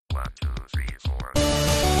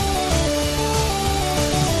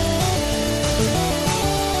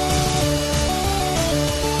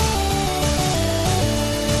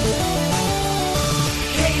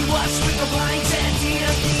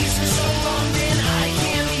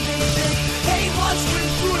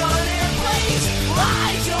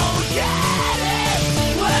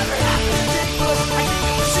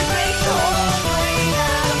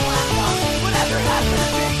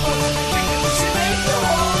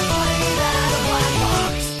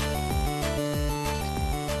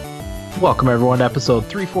Welcome, everyone, to episode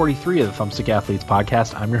 343 of the Thumbstick Athletes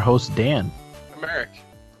podcast. I'm your host, Dan. I'm Eric.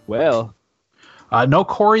 Well, no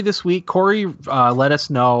Corey this week. Corey let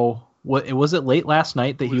us know, was it late last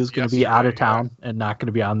night that he was going to be out of town and not going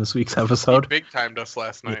to be on this week's episode? He big-timed us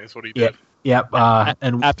last night is what he did. Yep.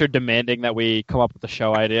 And after demanding that we come up with a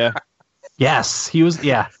show idea. Yes, he was.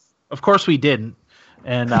 Yeah, of course we didn't.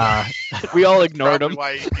 And we all ignored him.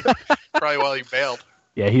 Probably while he bailed.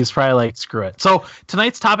 Yeah, he's probably like, screw it. So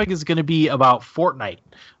tonight's topic is going to be about Fortnite.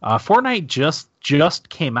 Fortnite just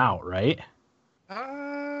came out, right?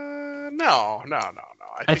 No.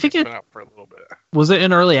 I think it's been out for a little bit. Was it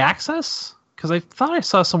in early access? Because I thought I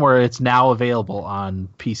saw somewhere it's now available on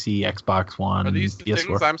PC, Xbox One, Are these the PS4.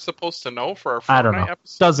 things I'm supposed to know for our Fortnite I don't know.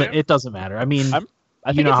 episode? It doesn't matter. I mean, I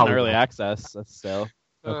think it's in early access still.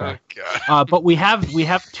 Okay. Oh, God. But we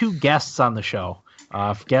have two guests on the show.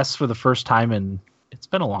 Guests for the first time in. It's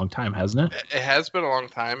been a long time, hasn't it? It has been a long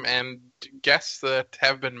time, and guests that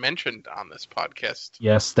have been mentioned on this podcast.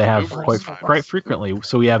 Yes, they have quite frequently.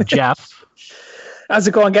 So we have Jeff. How's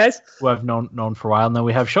it going, guys? Who I've known for a while, and then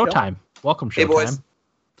we have Showtime. Welcome, Showtime. Hey, boys.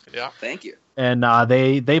 Yeah, thank you. And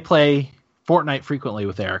they play Fortnite frequently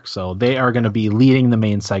with Eric, so they are going to be leading the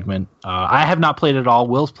main segment. I have not played it all.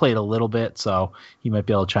 Will's played a little bit, so he might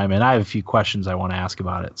be able to chime in. I have a few questions I want to ask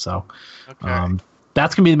about it. So. Okay.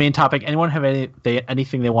 That's going to be the main topic. Anyone have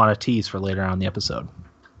anything they want to tease for later on in the episode?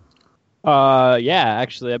 Yeah,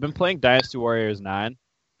 actually, I've been playing Dynasty Warriors 9.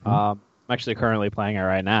 Mm-hmm. I'm actually currently playing it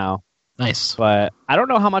right now. Nice. But I don't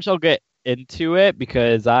know how much I'll get into it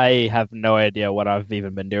because I have no idea what I've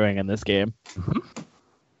even been doing in this game. Mm-hmm.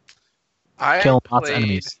 Killing lots of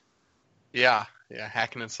enemies. Yeah,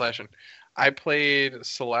 hacking and slashing. I played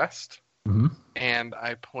Celeste. Mm-hmm. And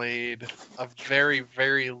I played a very,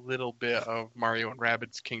 very little bit of Mario and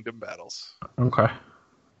Rabbids Kingdom Battles. Okay.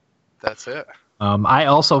 That's it. I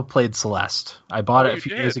also played Celeste. I bought it a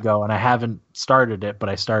few did? days ago, and I haven't started it, but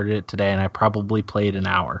I started it today, and I probably played an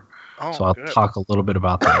hour. Oh, so I'll good. talk a little bit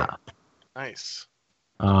about that. Nice.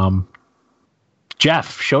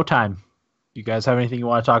 Jeff, Showtime. You guys have anything you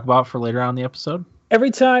want to talk about for later on in the episode? Every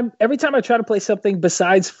time I try to play something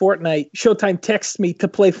besides Fortnite, Showtime texts me to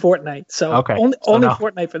play Fortnite. So okay. only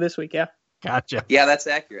Fortnite for this week, yeah. Gotcha. Yeah, that's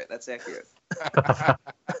accurate. All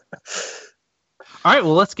right,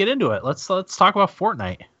 well, let's get into it. Let's talk about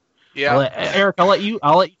Fortnite. Yeah, Eric, I'll let you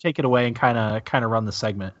take it away and kind of run the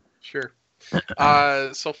segment. Sure.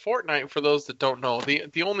 So Fortnite, for those that don't know,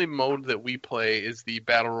 the only mode that we play is the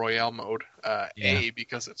Battle Royale mode. A,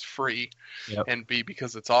 because it's free, and B,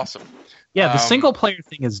 because it's awesome. Yeah, the single player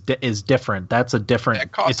thing is different. That's a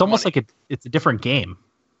different. It's almost money. like it's a different game.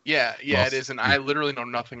 Yeah, it is, and I literally know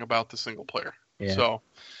nothing about the single player. Yeah. So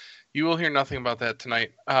you will hear nothing about that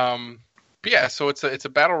tonight. But yeah, so it's a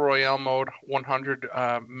Battle Royale mode. 100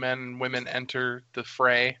 men and women enter the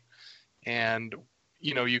fray, and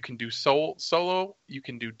you can do solo, you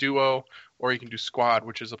can do duo, or you can do squad,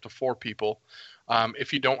 which is up to 4 people.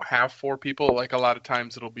 If you don't have 4 people, like a lot of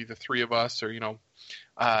times it'll be the 3 of us, or you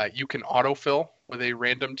can autofill with a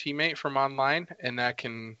random teammate from online, and that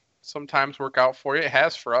can sometimes work out for you. It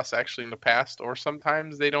has for us actually in the past, or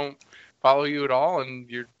sometimes they don't follow you at all, and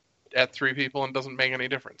you're at 3 people and doesn't make any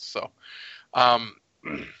difference. So,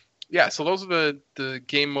 yeah, so those are the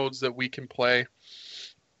game modes that we can play.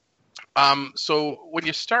 So when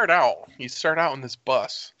you start out in this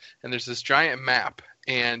bus, and there's this giant map,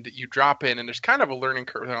 and you drop in, and there's kind of a learning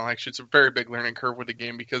curve. Actually, it's a very big learning curve with the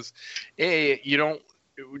game because,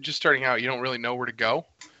 just starting out, you don't really know where to go.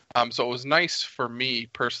 So it was nice for me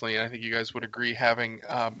personally, and I think you guys would agree, having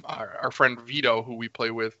our friend Vito, who we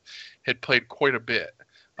play with, had played quite a bit.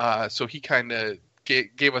 So he kind of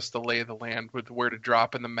gave us the lay of the land with where to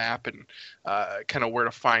drop in the map and kind of where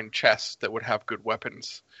to find chests that would have good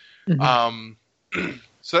weapons. Mm-hmm.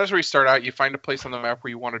 So that's where you start out. You find a place on the map where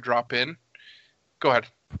you want to drop in. Go ahead.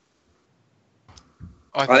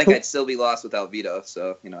 I think I'd still be lost without Vito,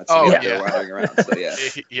 so it's there wandering around. So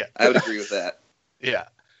yeah, I would agree with that. Yeah.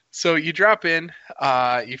 So you drop in,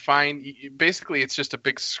 you find, basically it's just a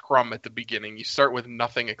big scrum at the beginning. You start with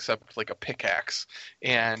nothing except like a pickaxe,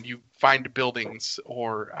 and you find buildings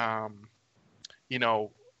or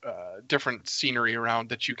different scenery around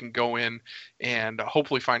that you can go in and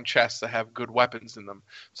hopefully find chests that have good weapons in them.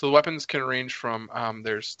 So the weapons can range from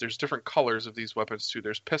there's different colors of these weapons too.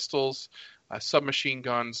 There's pistols, submachine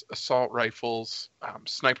guns, assault rifles,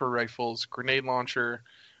 sniper rifles, grenade launcher,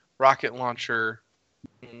 rocket launcher.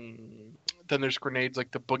 Then there's grenades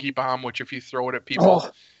like the boogie bomb, which if you throw it at people,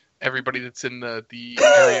 everybody that's in the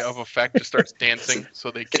area of effect just starts dancing,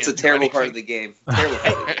 so they can't. It's a terrible part of the game.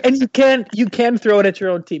 And you can throw it at your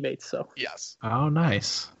own teammates. So yes. Oh,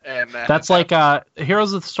 nice. And that's like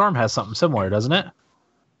Heroes of the Storm has something similar, doesn't it?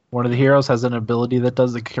 One of the heroes has an ability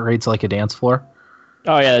that creates like a dance floor.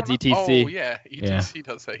 Oh yeah, that's ETC. Oh yeah, ETC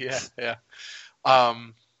does that. Yeah.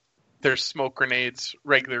 There's smoke grenades,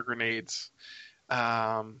 regular grenades. Is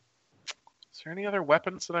there any other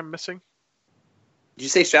weapons that I'm missing? Did you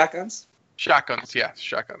say shotguns? Shotguns, yeah,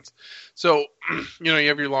 shotguns. So, you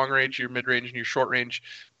have your long range, your mid range, and your short range.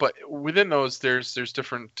 But within those, there's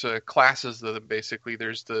different classes of them. Basically,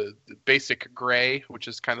 there's the basic gray, which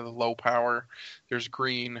is kind of the low power. There's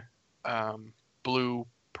green, blue,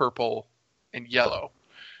 purple, and yellow.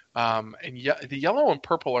 The yellow and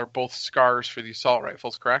purple are both scars for the assault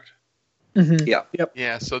rifles, correct? Mm-hmm. Yeah. Yep.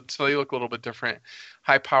 Yeah, so they look a little bit different,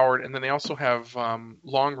 high powered, and then they also have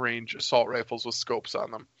long range assault rifles with scopes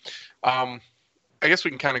on them. I guess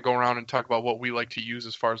we can kind of go around and talk about what we like to use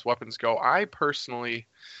as far as weapons go. I personally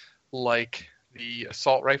like the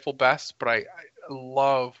assault rifle best, but I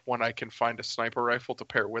love when I can find a sniper rifle to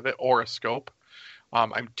pair with it or a scope.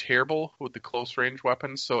 I'm terrible with the close range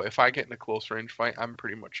weapons, so if I get in a close range fight, I'm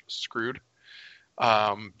pretty much screwed.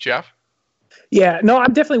 Jeff? Yeah, no,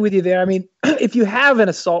 I'm definitely with you there. I mean, if you have an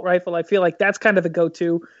assault rifle, I feel like that's kind of the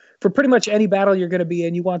go-to for pretty much any battle you're going to be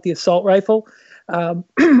in. You want the assault rifle.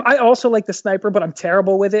 I also like the sniper, but I'm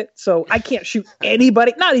terrible with it, so I can't shoot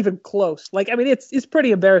anybody, not even close. Like, I mean, it's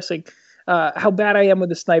pretty embarrassing how bad I am with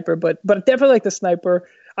the sniper, but definitely like the sniper.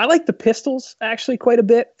 I like the pistols actually quite a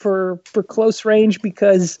bit for close range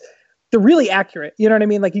because they're really accurate. You know what I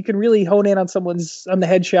mean? Like you can really hone in on the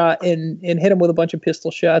headshot and hit them with a bunch of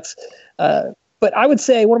pistol shots. But I would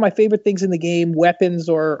say one of my favorite things in the game, weapons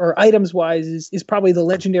or items wise, is probably the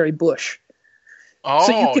legendary bush.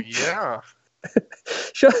 Oh, so yeah.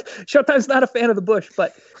 Showtime's not a fan of the bush,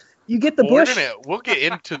 but you get the bush. We'll get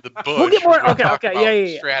into the bush. We'll get more.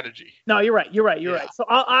 Okay, yeah. Strategy. No, you're right. So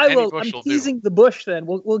I will. I'm teasing the bush. Then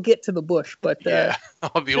we'll get to the bush. But the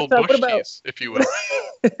old bush tease, if you will.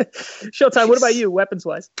 Showtime. What about you, weapons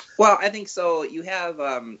wise? Well, I think so. You have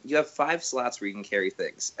 5 slots where you can carry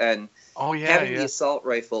things, and having the assault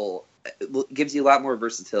rifle gives you a lot more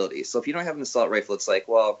versatility. So if you don't have an assault rifle, it's like,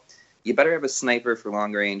 well, you better have a sniper for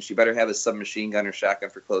long range. You better have a submachine gun or shotgun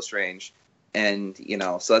for close range. And,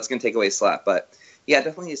 so that's going to take away a slot. But, yeah,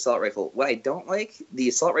 definitely the assault rifle. What I don't like, the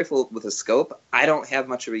assault rifle with a scope, I don't have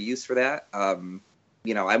much of a use for that.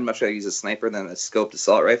 I'd much rather use a sniper than a scoped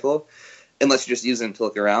assault rifle, unless you're just using it to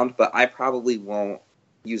look around. But I probably won't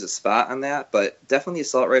use a spot on that. But definitely the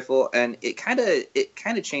assault rifle. And it kind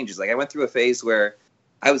of changes. Like, I went through a phase where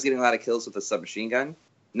I was getting a lot of kills with a submachine gun.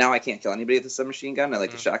 Now I can't kill anybody with a submachine gun. I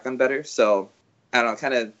like the shotgun better. So, I don't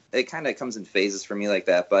know, it kind of comes in phases for me like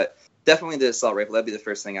that. But definitely the assault rifle. That'd be the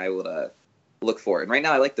first thing I would look for. And right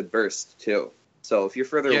now I like the burst too. So if you're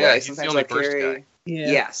further away, sometimes I carry.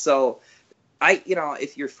 Yeah. So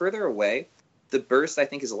if you're further away, the burst I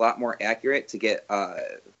think is a lot more accurate to get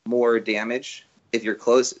more damage. If you're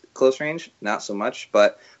close range, not so much.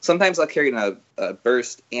 But sometimes I'll carry a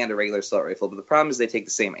burst and a regular assault rifle. But the problem is they take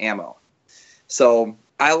the same ammo. So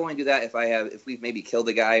I'll only do that if we've maybe killed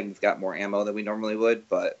a guy and we've got more ammo than we normally would.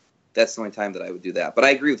 But that's the only time that I would do that. But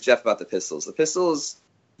I agree with Jeff about the pistols. The pistols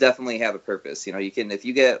definitely have a purpose. You can, if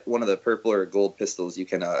you get one of the purple or gold pistols, you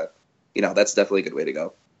can, that's definitely a good way to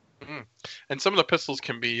go. Mm-hmm. And some of the pistols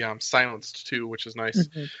can be silenced too, which is nice.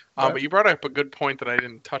 Mm-hmm. But you brought up a good point that I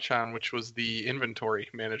didn't touch on, which was the inventory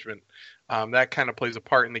management. That kind of plays a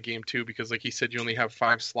part in the game too, because like you said, you only have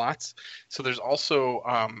 5 slots. So there's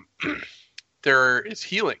also there is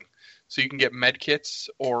healing. So you can get med kits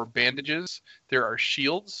or bandages. There are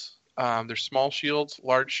shields. There's small shields,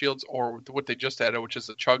 large shields, or what they just added, which is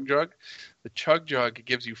a chug jug. The chug jug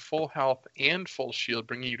gives you full health and full shield,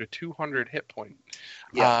 bringing you to 200 hit point.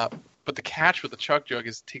 Yeah. But the catch with the chug jug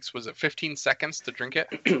is was it 15 seconds to drink it?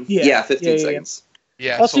 15 seconds.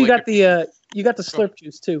 Yeah. Also, so you got the slurp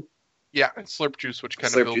juice too. Yeah, and slurp juice, which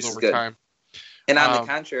kind of builds over time. And on the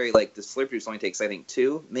contrary, like the slurp juice only takes, I think,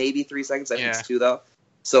 2, maybe 3 seconds. I think it's 2 though.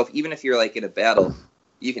 So even if you're like in a battle,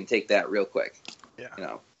 you can take that real quick.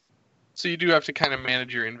 Yeah. So you do have to kind of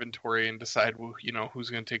manage your inventory and decide, who's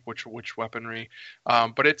going to take which weaponry.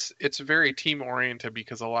 But it's very team oriented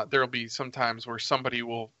because there'll be some times where somebody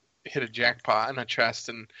will hit a jackpot in a chest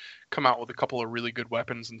and come out with a couple of really good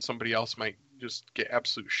weapons, and somebody else might just get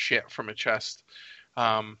absolute shit from a chest.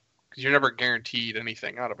 Because you're never guaranteed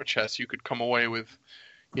anything out of a chest. You could come away with,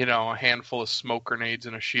 a handful of smoke grenades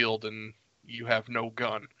and a shield, and you have no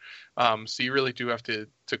gun. So you really do have to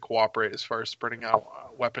cooperate as far as spreading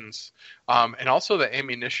out weapons. And also the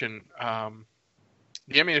ammunition.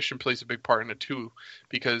 The ammunition plays a big part in it too,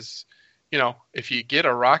 because if you get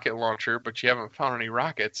a rocket launcher but you haven't found any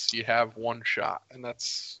rockets, you have one shot, and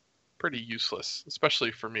that's pretty useless,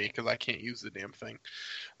 especially for me because I can't use the damn thing.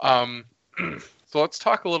 So let's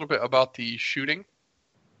talk a little bit about the shooting.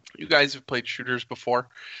 You guys have played shooters before.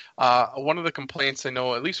 One of the complaints, I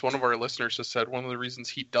know at least one of our listeners has said one of the reasons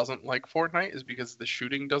he doesn't like Fortnite is because the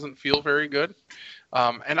shooting doesn't feel very good.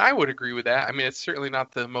 And I would agree with that. I mean, it's certainly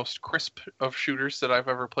not the most crisp of shooters that I've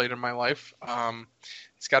ever played in my life.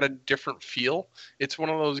 It's got a different feel. It's one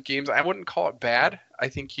of those games, I wouldn't call it bad. I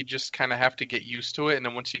think you just kind of have to get used to it. And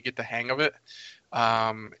then once you get the hang of it,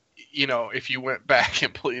 if you went back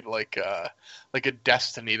and played like a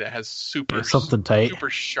Destiny that has super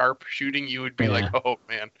sharp shooting, you would be like, oh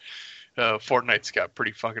man, Fortnite's got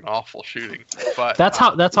pretty fucking awful shooting. But that's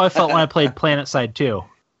how I felt when I played PlanetSide 2.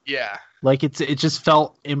 Yeah, like it just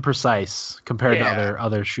felt imprecise compared to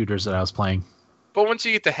other shooters that I was playing. But once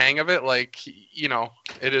you get the hang of it,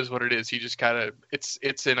 it is what it is. You just gotta.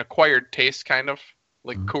 It's an acquired taste, kind of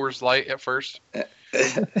like Coors Light at first.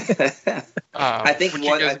 I think would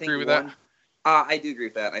you guys agree with that? I do agree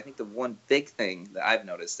with that. I think the one big thing that I've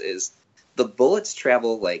noticed is the bullets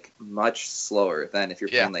travel much slower than if you're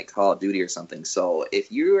playing Call of Duty or something. So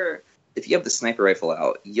if you have the sniper rifle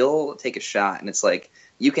out, you'll take a shot and it's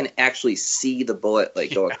you can actually see the bullet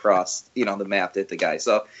go across the map to hit the guy.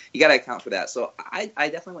 So you got to account for that. So I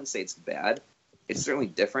definitely wouldn't say it's bad. It's certainly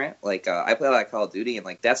different. I play a lot of Call of Duty, and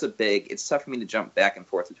it's tough for me to jump back and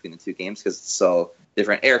forth between the two games because it's so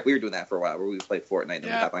different. Eric, we were doing that for a while where we played Fortnite and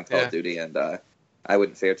then we got on Call of Duty, and I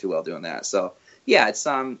wouldn't fare too well doing that. So yeah, it's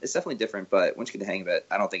definitely different, but once you get the hang of it,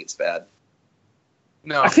 I don't think it's bad.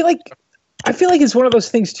 No, I feel like it's one of those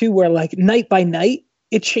things too where night by night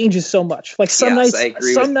it changes so much. Some nights I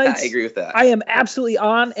agree with that. I am absolutely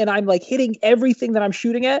on and I'm hitting everything that I'm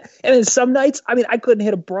shooting at. And then some nights, I mean, I couldn't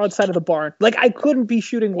hit a broadside of the barn. I couldn't be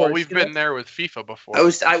shooting worse. Well, we've been there with FIFA before. I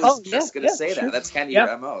was just going to say that. That's kind of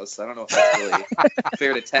your MO. So I don't know if that's really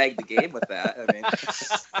fair to tag the game with that. I mean,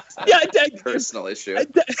 I tagged personal issue.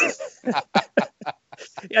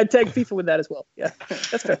 I tag FIFA with that as well. Yeah,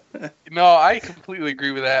 that's fair. No, I completely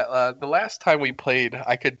agree with that. The last time we played,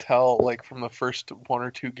 I could tell from the first one or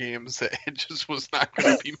two games that it just was not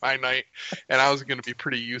going to be my night, and I was going to be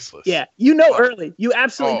pretty useless. Yeah, early. You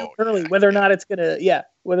absolutely know early whether or not it's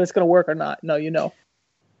whether it's gonna work or not. No,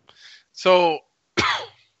 So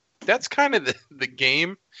that's kind of the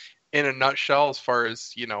game in a nutshell, as far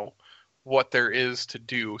as what there is to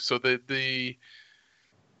do. So the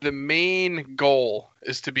main goal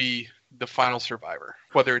is to be the final survivor,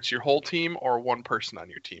 whether it's your whole team or one person on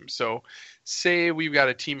your team. So say we've got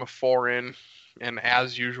a team of 4 in, and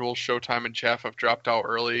as usual, Showtime and Jeff have dropped out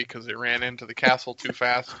early because they ran into the castle too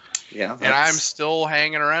fast. Yeah. And I'm still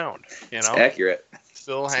hanging around, It's accurate.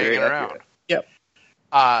 Still hanging around. Yep.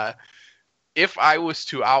 If I was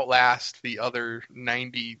to outlast the other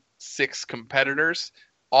 96 competitors,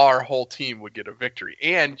 our whole team would get a victory.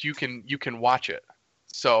 And you can watch it.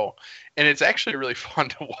 So, and it's actually really fun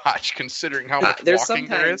to watch considering how much walking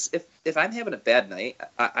there is. If I'm having a bad night,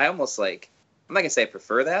 I almost I'm not going to say I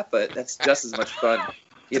prefer that, but that's just as much fun,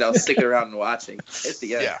 sticking around and watching at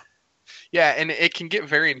the end. Yeah, and it can get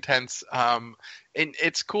very intense. And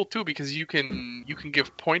it's cool too because you can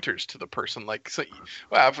give pointers to the person.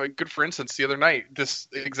 For instance, the other night this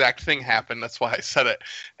exact thing happened. That's why I said it.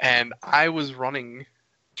 And I was running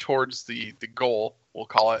towards the goal, we'll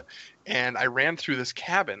call it, and I ran through this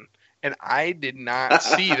cabin, and I did not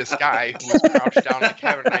see this guy who was crouched down in the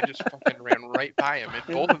cabin, and I just fucking ran right by him, and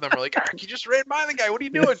both of them were like, you just ran by the guy, what are you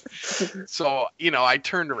doing? So, I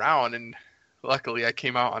turned around, and luckily I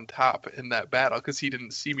came out on top in that battle, because he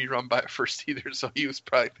didn't see me run by at first either, so he was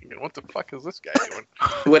probably thinking, what the fuck is this guy doing?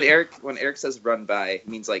 When Eric says run by, he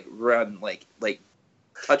means run,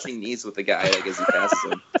 touching knees with the guy as he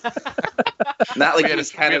passes him. Not he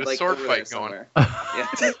was kind of a sword fight going.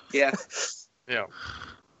 Yeah.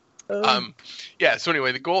 So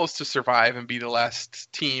anyway, the goal is to survive and be the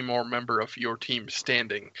last team or member of your team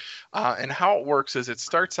standing. And how it works is it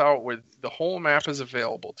starts out with the whole map is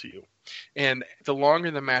available to you. And the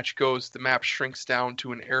longer the match goes, the map shrinks down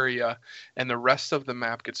to an area, and the rest of the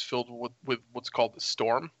map gets filled with what's called the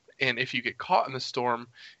storm. And if you get caught in the storm,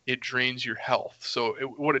 it drains your health. So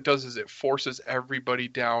what it does is it forces everybody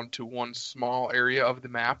down to one small area of the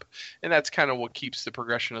map. And that's kind of what keeps the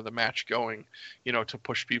progression of the match going, to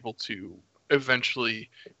push people to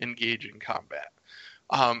eventually engage in combat.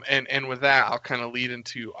 And with that, I'll kind of lead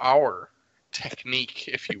into our technique,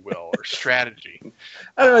 if you will, or strategy.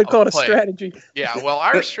 I don't know, call it a strategy. Yeah, well,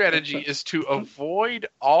 our strategy is to avoid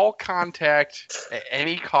all contact at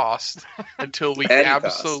any cost until we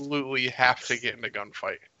absolutely have to get in a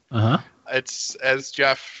gunfight. Uh-huh. It's, as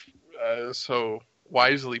Jeff so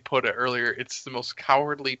wisely put it earlier, it's the most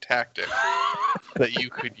cowardly tactic that you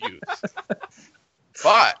could use.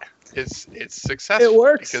 But it's successful. It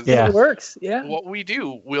works. Because It works. Yeah. What we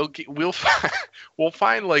do, we'll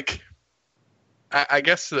find like, I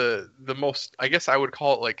guess I would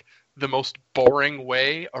call it like the most boring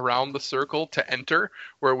way around the circle to enter,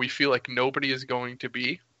 where we feel like nobody is going to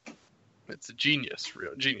be. It's a genius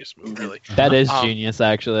move, really. That is genius,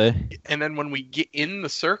 actually. And then when we get in the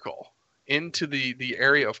circle, into the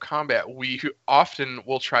area of combat, we often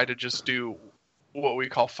will try to just do what we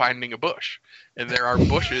call finding a bush. And there are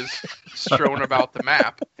bushes strewn about the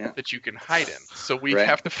map that you can hide in. So we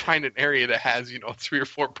have to find an area that has, 3 or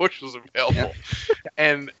 4 bushes available. Yeah.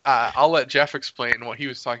 And I'll let Jeff explain what he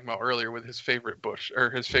was talking about earlier with his favorite bush, or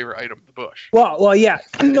his favorite item, the bush. Well, yeah.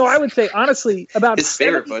 No, I would say, honestly, about his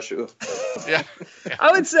favorite bush. Yeah.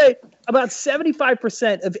 I would say about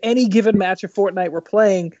 75% of any given match of Fortnite we're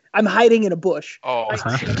playing, I'm hiding in a bush. Oh,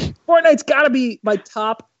 Fortnite's got to be my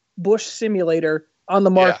top bush simulator on the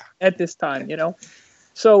market at this time,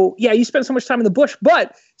 So, yeah, you spend so much time in the bush.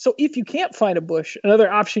 But, so if you can't find a bush,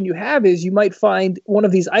 another option you have is you might find one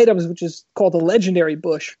of these items, which is called a legendary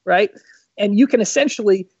bush, right? And you can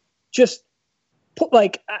essentially just put,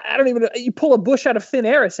 you pull a bush out of thin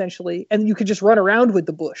air, essentially, and you can just run around with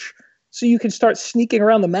the bush. So you can start sneaking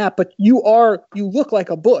around the map, but you look like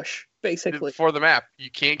a bush, basically. For the map,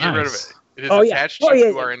 you can't get rid of it. It is attached to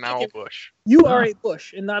you are now a bush. You are a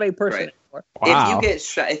bush and not a person anymore. Wow.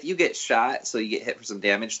 If you get shot, so you get hit for some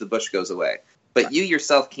damage, the bush goes away. But you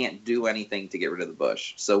yourself can't do anything to get rid of the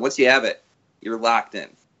bush. So once you have it, you're locked in.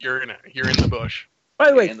 You're in the bush.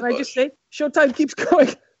 By the way, can I just say, Showtime keeps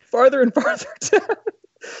going farther and farther down.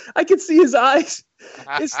 I can see his eyes.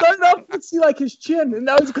 It started off, you could see like his chin, and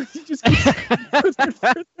now he's going to just keep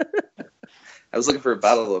further. I was looking for a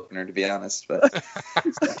bottle opener, to be honest, but.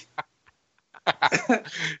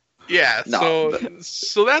 Yeah, so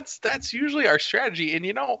that's usually our strategy. And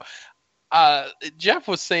Jeff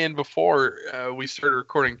was saying before we started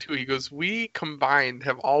recording too, he goes, we combined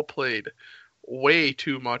have all played way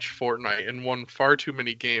too much Fortnite and won far too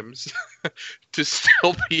many games to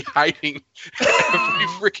still be hiding every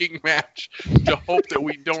freaking match to hope that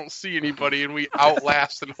we don't see anybody and we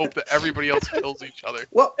outlast and hope that everybody else kills each other.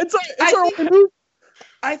 Well,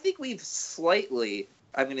 I think we've slightly,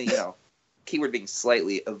 keyword being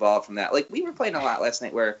slightly evolved from that. Like, we were playing a lot last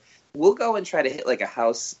night where we'll go and try to hit like a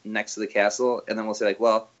house next to the castle, and then we'll say like,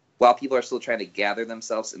 well, while people are still trying to gather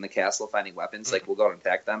themselves in the castle finding weapons, like we'll go and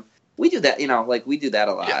attack them. We do that, we do that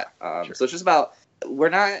a lot. Yeah, sure. So it's just about, we're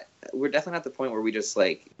definitely not at the point where we just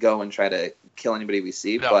like go and try to kill anybody we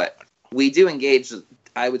see, but we do engage,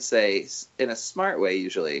 I would say, in a smart way.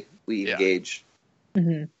 Usually we engage.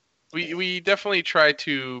 Mm-hmm. We definitely try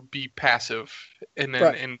to be passive and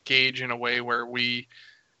then engage in a way where we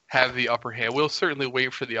have the upper hand. We'll certainly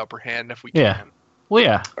wait for the upper hand if we can. Well,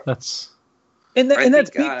 yeah, that's... And that's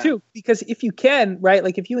big, too, because if you can, right,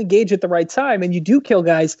 like if you engage at the right time and you do kill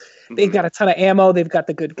guys, they've got a ton of ammo, they've got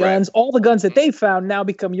the good guns. Right. All the guns that they've found now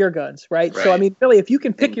become your guns, right? So, I mean, really, if you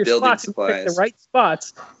can pick your spots and pick the right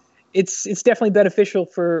spots... It's definitely beneficial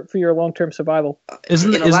for your long-term survival.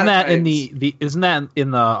 Isn't that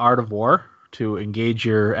in the Art of War to engage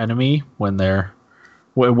your enemy when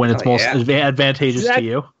it's most advantageous to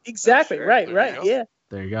you? Exactly. Sure. Right. Yeah.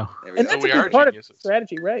 There you go. And that's a good part of the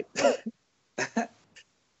strategy, right?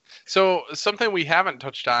 So something we haven't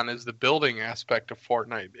touched on is the building aspect of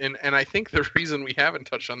Fortnite. And I think the reason we haven't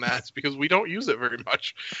touched on that is because we don't use it very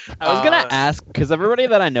much. I was going to ask, because everybody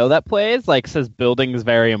that I know that plays says building is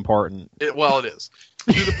very important. It is.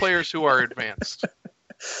 To the players who are advanced.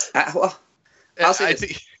 I'll say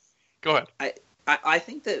this. Go ahead. I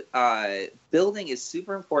think that building is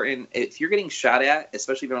super important. If you're getting shot at,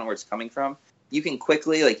 especially if you don't know where it's coming from, you can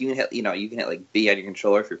quickly, you can hit like B on your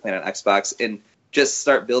controller if you're playing on Xbox, and just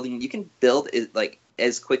start building. You can build it like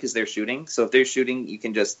as quick as they're shooting. So if they're shooting, you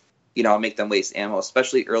can just make them waste ammo,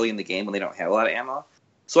 especially early in the game when they don't have a lot of ammo.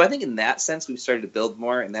 So I think in that sense, we've started to build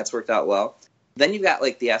more, and that's worked out well. Then you've got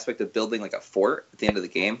like the aspect of building like a fort at the end of the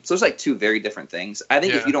game. So there's like two very different things. I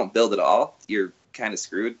think if you don't build at all, you're kind of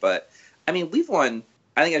screwed. But I mean, we've won.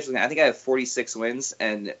 I think I have 46 wins,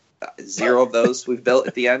 and 0 of those we've built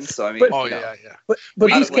at the end. So I mean,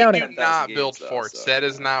 But who's counting? We do not build forts. That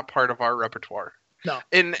is not part of our repertoire. No.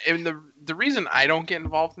 And the reason I don't get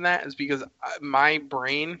involved in that is because my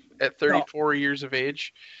brain at 34 years of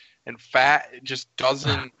age and fat, it just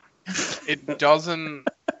doesn't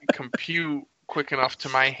compute quick enough to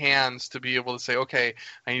my hands to be able to say, okay,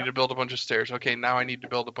 I need to build a bunch of stairs. Okay, now I need to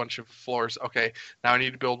build a bunch of floors. Okay, now I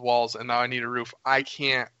need to build walls, and now I need a roof. I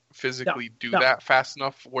can't physically do that fast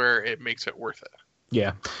enough where it makes it worth it.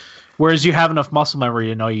 Yeah. Whereas you have enough muscle memory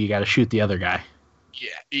to know you got to shoot the other guy.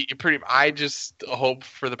 Yeah, I just hope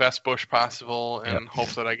for the best bush possible and hope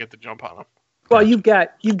that I get the jump on him. Well, you've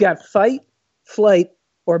got fight, flight,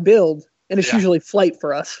 or build, and it's usually flight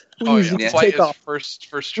for us. We usually just flight take off. First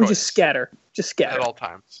choice. We just scatter at all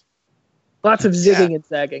times. Lots of zigging and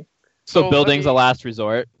zagging. So building's a last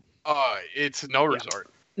resort. It's no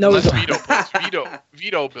resort. No Unless resort.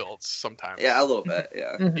 Vito builds sometimes. Yeah, a little bit.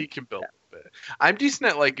 Yeah, he can build a bit. I'm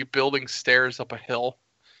decent at like building stairs up a hill,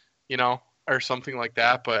 or something like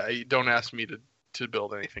that. But don't ask me to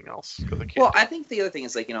build anything else because I can't. Well, I think the other thing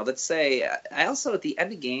is like let's say I also at the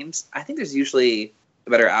end of games, I think there's usually a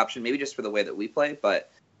better option, maybe just for the way that we play,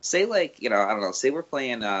 but. Say like, I don't know, say we're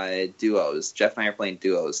playing duos. Jeff and I are playing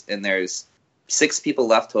duos, and there's 6 people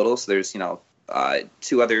left total, so there's,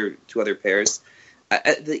 two other pairs.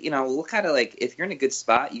 We'll kind of like, if you're in a good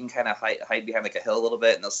spot, you can kind of hide behind like a hill a little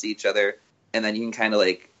bit, and they'll see each other, and then you can kind of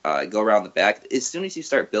like go around the back. As soon as you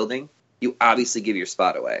start building, you obviously give your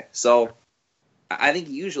spot away. So I think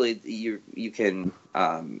usually you can,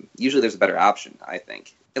 usually there's a better option, I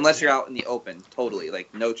think. Unless you're out in the open, totally,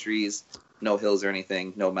 like no trees, no hills or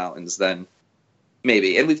anything, no mountains, then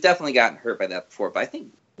maybe. And we've definitely gotten hurt by that before. But I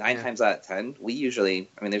think 9 times out of 10,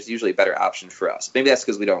 there's usually a better option for us. Maybe that's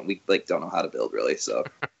because we don't know how to build really. So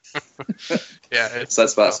yeah, so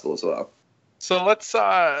that's possible as well. So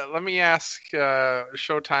let me ask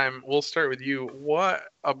Showtime. We'll start with you. What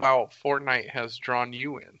about Fortnite has drawn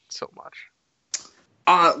you in so much?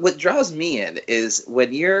 What draws me in is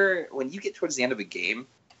when you get towards the end of a game.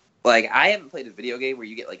 Like, I haven't played a video game where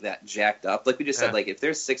you get, like, that jacked up. Like we just said, like, if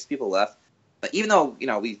there's 6 people left, even though,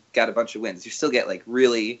 we got a bunch of wins, you still get, like,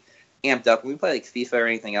 really amped up. When we play, like, FIFA or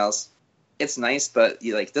anything else, it's nice, but,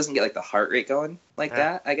 it doesn't get, like, the heart rate going like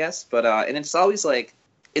that, I guess. But, and it's always, like,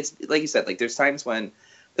 it's, like you said, like, there's times when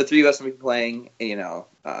the 3 of us will be playing, and,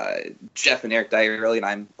 Jeff and Eric die early, and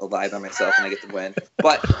I'm alive by myself, and I get the win.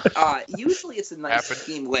 But, usually it's a nice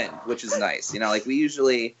team win, which is nice. Like, we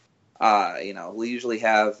usually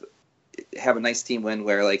have a nice team win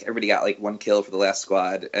where like everybody got like 1 kill for the last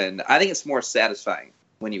squad, and I think it's more satisfying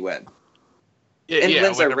when you win. And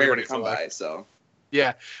wins are rare to come by. So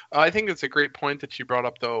yeah, I think it's a great point that you brought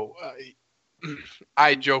up though.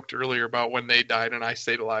 I joked earlier about when they died and I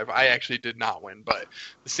stayed alive. I actually did not win, but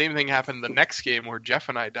the same thing happened the next game where Jeff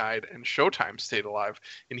and I died and Showtime stayed alive,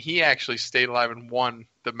 and he actually stayed alive and won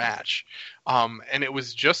the match. And it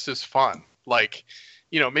was just as fun. Like,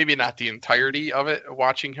 maybe not the entirety of it,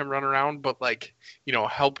 watching him run around, but like,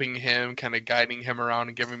 helping him, kind of guiding him around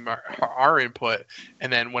and giving him our input.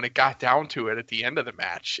 And then when it got down to it at the end of the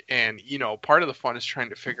match, and, part of the fun is trying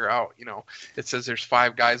to figure out, it says there's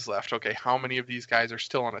 5 guys left. Okay, how many of these guys are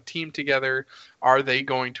still on a team together? Are they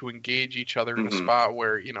going to engage each other in a spot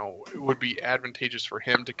where, it would be advantageous for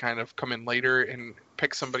him to kind of come in later and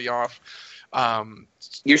pick somebody off?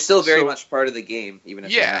 You're still very much part of the game, even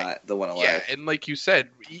if you're not the one alive. Yeah, and like you said,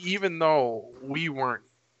 even though we weren't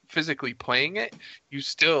physically playing it, you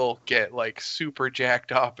still get like super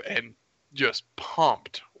jacked up and just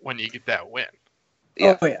pumped when you get that win.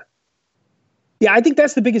 Yeah. Oh yeah. Yeah, I think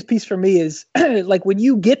that's the biggest piece for me is like when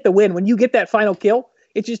you get the win, when you get that final kill,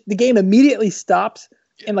 it just the game immediately stops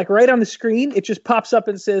and like right on the screen, it just pops up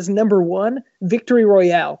and says number 1, Victory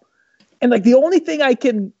Royale. And like the only thing I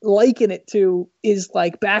can liken it to is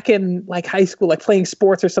like back in like high school, like playing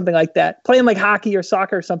sports or something like that, playing like hockey or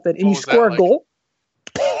soccer or something, and you score a goal.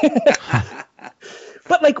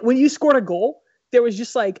 But like when you scored a goal, there was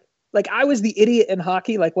just like I was the idiot in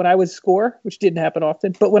hockey, like when I would score, which didn't happen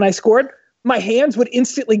often, but when I scored, my hands would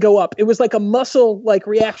instantly go up. It was like a muscle like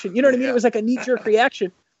reaction. You know what I mean? It was like a knee-jerk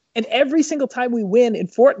reaction. And every single time we win in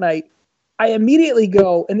Fortnite, I immediately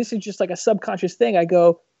go, and this is just like a subconscious thing, I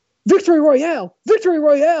go, Victory Royale, Victory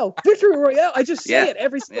Royale, Victory Royale. I just say it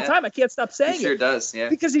every single time. I can't stop saying it. Sure does, yeah.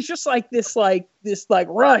 Because it's just like this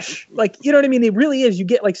rush. Like, you know what I mean? It really is. You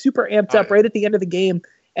get like super amped up right at the end of the game.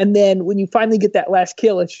 And then when you finally get that last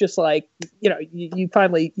kill, it's just like, you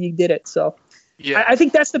finally did it. So yeah. I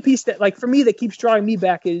think that's the piece that, like, for me, that keeps drawing me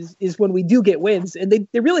back is when we do get wins, and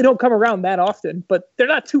they really don't come around that often, but they're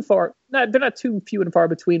not too few and far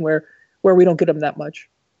between where we don't get them that much.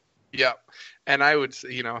 Yeah. And I would,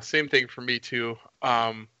 same thing for me too.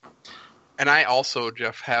 And I also,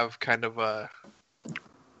 Jeff, have kind of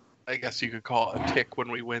I guess you could call it a tick when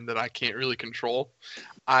we win that I can't really control.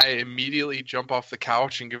 I immediately jump off the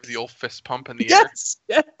couch and give the old fist pump in the air.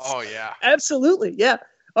 Yes. Oh yeah. Absolutely. Yeah.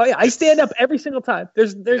 Oh yeah. I stand up every single time.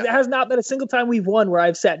 There has not been a single time we've won where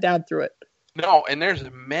I've sat down through it. No, and there's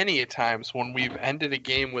many times when we've ended a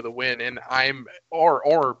game with a win, and I'm or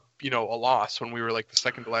a loss when we were like the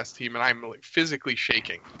second to last team, and I'm like physically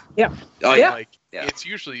shaking. Yeah. Oh yeah. Like it's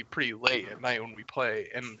usually pretty late at night when we play,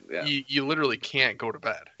 and you literally can't go to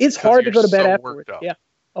bed. It's hard to go to bed afterwards. Yeah.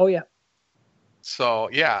 Oh yeah. So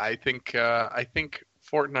yeah, I think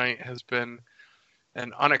Fortnite has been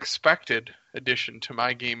an unexpected addition to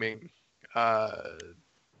my gaming.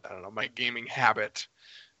 My gaming habit.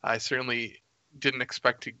 I certainly didn't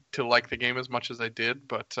expect to like the game as much as I did,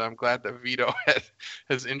 but I'm glad that Vito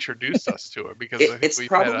has introduced us to it, because it's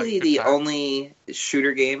probably the only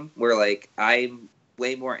shooter game where like I'm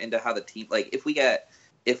way more into how the team, like if we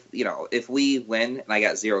win and I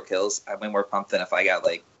got 0 kills, I'm way more pumped than if I got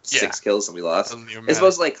like 6 kills and we lost. As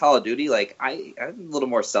opposed to like Call of Duty, like I'm a little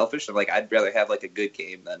more selfish. I'm like, I'd rather have like a good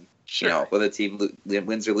game than whether the team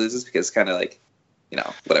wins or loses, because kind of like,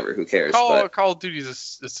 whatever, who cares? Call of Duty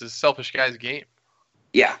is a selfish guy's game.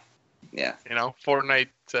 Yeah.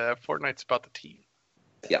 Fortnite's about the team.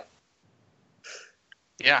 Yeah.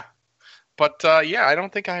 Yeah. But I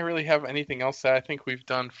don't think I really have anything else that I think we've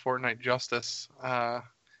done Fortnite justice.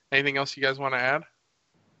 Anything else you guys want to add?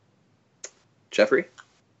 Jeffrey?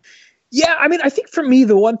 Yeah, I mean, I think for me,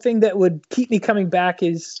 the one thing that would keep me coming back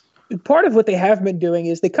is part of what they have been doing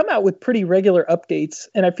is they come out with pretty regular updates,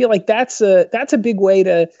 and I feel like that's a big way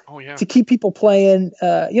to keep people playing.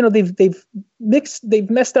 They've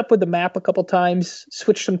messed up with the map a couple times,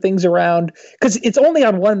 switched some things around, because it's only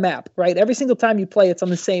on one map, right? Every single time you play, it's on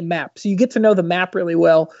the same map, so you get to know the map really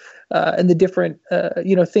well and the different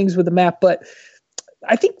things with the map. But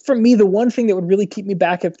I think for me, the one thing that would really keep me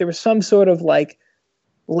back, if there was some sort of like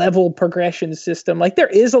level progression system. Like there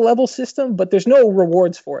is a level system, but there's no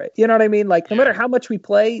rewards for it. You know what I mean? Like no matter how much we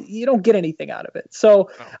play, you don't get anything out of it. So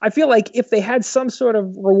I feel like if they had some sort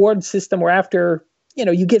of reward system where after,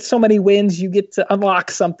 you get so many wins, you get to unlock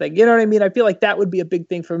something. You know what I mean? I feel like that would be a big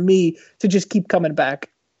thing for me to just keep coming back.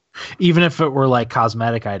 Even if it were like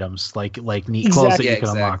cosmetic items, like neat clothes that you can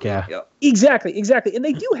unlock. Yeah. Yep. Exactly. And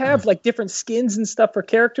they do have like different skins and stuff for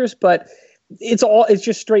characters, but it's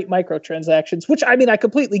just straight microtransactions, which I mean, I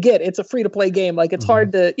completely get. It's a free to play game. Like it's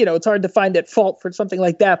hard to find at fault for something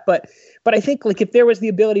like that. But I think like if there was the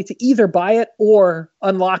ability to either buy it or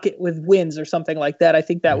unlock it with wins or something like that, I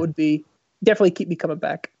think that would be definitely keep me coming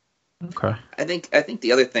back. Okay. I think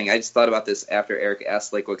the other thing, I just thought about this after Eric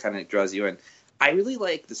asked like what kind of draws you in. I really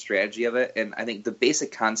like the strategy of it, and I think the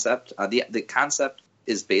basic concept, the concept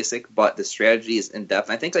is basic, but the strategy is in depth.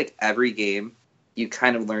 And I think like every game, you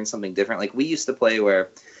kind of learn something different. Like we used to play where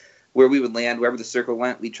we would land wherever the circle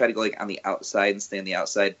went, we'd try to go like on the outside and stay on the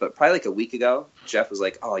outside. But probably like a week ago, Jeff was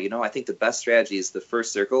like, "Oh, I think the best strategy is the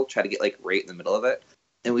first circle, try to get like right in the middle of it."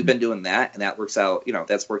 And we've been doing that, and that works out.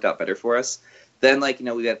 That's worked out better for us. Then like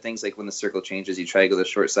we've had things like when the circle changes, you try to go the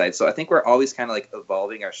short side. So I think we're always kind of like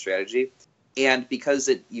evolving our strategy. And because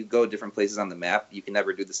you go different places on the map, you can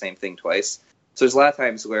never do the same thing twice. So there's a lot of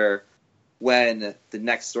times where when the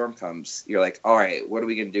next storm comes, you're like, all right, what are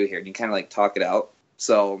we going to do here? And you kind of like talk it out.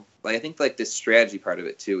 So like, I think like this strategy part of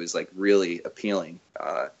it too is like really appealing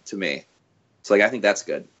to me. So like, I think that's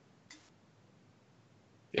good.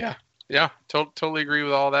 Yeah, totally agree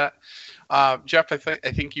with all that. Jeff, I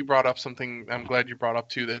think you brought up something I'm glad you brought up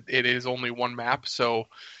too, that it is only one map. So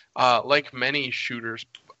like many shooters,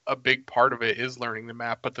 a big part of it is learning the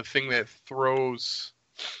map. But the thing that throws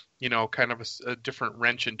kind of a different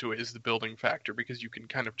wrench into it is the building factor, because you can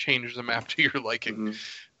kind of change the map to your liking.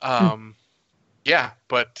 But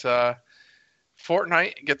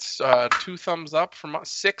Fortnite gets 2 thumbs up from us,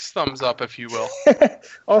 6 thumbs up, if you will.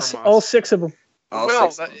 all 6 of them.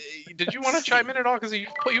 Did you want to chime in at all? Because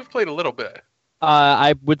you've played a little bit.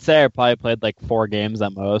 I would say I probably played like 4 games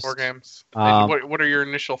at most. 4 games. What are your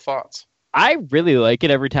initial thoughts? I really like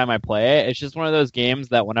it every time I play it. It's just one of those games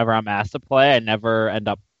that whenever I'm asked to play, I never end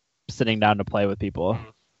up sitting down to play with people.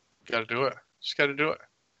 Gotta do it. Just gotta do it.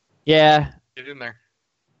 Yeah. Get in there.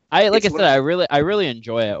 I really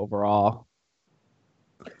enjoy it overall.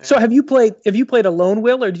 So have you played alone,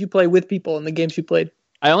 Will, or do you play with people in the games you played?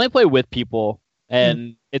 I only play with people,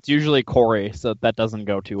 and it's usually Corey, so that doesn't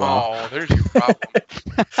go too well. Oh, there's your problem.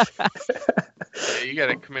 Yeah, you got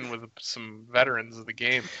to come in with some veterans of the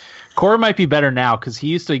game. Corey might be better now because he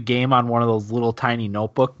used to game on one of those little tiny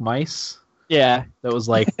notebook mice. Yeah. That was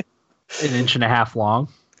like an inch and a half long.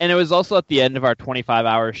 And it was also at the end of our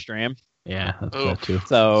 25-hour stream. Yeah, that's that too.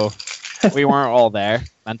 So we weren't all there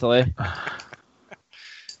mentally.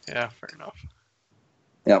 Yeah, fair enough.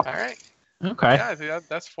 Yeah. All right. Okay. Yeah,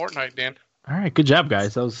 that's Fortnite, Dan. All right, good job,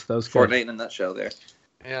 guys. That was good. Fortnite in a nutshell there.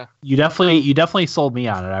 Yeah. You definitely sold me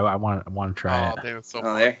on it. I want to try it. David's so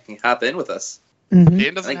there, you hop in with us. Mm-hmm.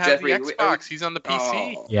 Dan doesn't have Jeffrey, the Xbox. He's on the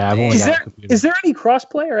PC. Oh, Yeah, I've only got a computer. Is there any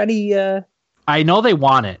crossplay or any? I know they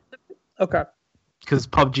want it Okay. because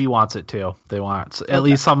PUBG wants it too. They want at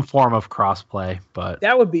least some form of crossplay, but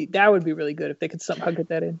That would be really good if they could somehow get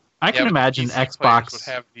that in. I can imagine PC Xbox players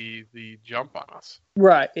would have the jump on us.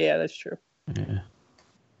 Right. Yeah, that's true. Yeah.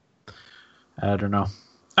 I don't know.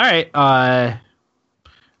 All right.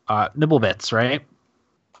 Nibblebits, right?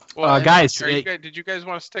 Well, guys, did you guys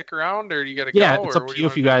want to stick around, or you got to go? Yeah, it's up to you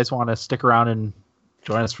if you guys want to stick around and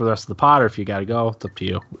join us for the rest of the pod, or if you got to go, it's up to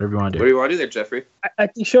you. Whatever you want to do. What do you want to do there, Jeffrey? I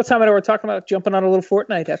think Showtime and I were talking about jumping on a little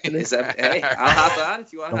Fortnite after this. Hey, I'll hop on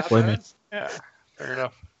if you want to hop on. Yeah, fair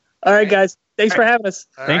enough. All right, guys. Thanks for having us.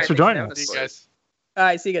 Thanks for joining us. See you guys. All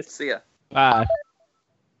right, see you guys. See ya. Bye.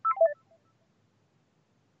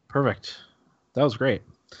 Perfect. That was great.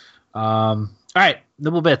 All right,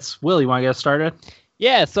 Nibblebits. Will, you want to get us started?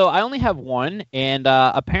 Yeah, so I only have one, and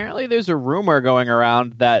apparently there's a rumor going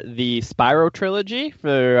around that the Spyro trilogy for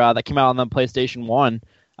that came out on the PlayStation 1,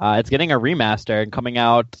 it's getting a remaster and coming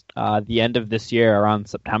out the end of this year, around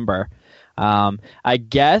September. I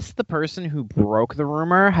guess the person who broke the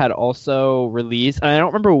rumor had also released, and I don't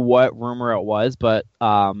remember what rumor it was, but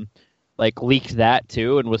leaked that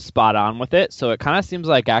too and was spot on with it. So it kind of seems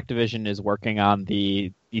like Activision is working on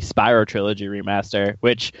the Spyro trilogy remaster,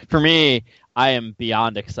 which for me, I am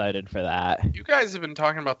beyond excited for that. You guys have been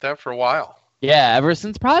talking about that for a while. Yeah, ever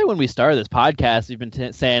since probably when we started this podcast, we've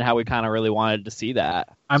been saying how we kind of really wanted to see that.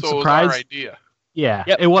 I'm surprised. It was our idea. Yeah,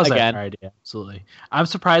 Yep, it was again. our idea. Absolutely. I'm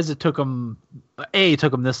surprised it took them. A, it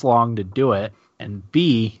took them this long to do it, and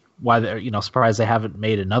B, why they're surprised they haven't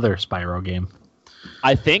made another Spyro game.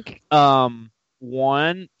 I think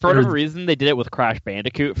one, for whatever reason, they did it with Crash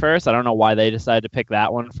Bandicoot first. I don't know why they decided to pick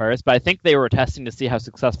that one first, but I think they were testing to see how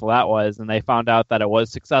successful that was, and they found out that it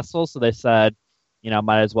was successful, so they said,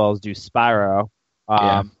 might as well as do Spyro.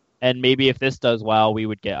 And maybe if this does well, we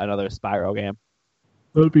would get another Spyro game.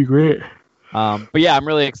 That'd be great. But yeah, I'm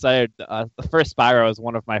really excited. The first Spyro is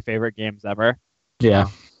one of my favorite games ever. Yeah.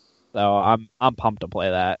 So I'm pumped to play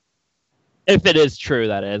that. If it is true,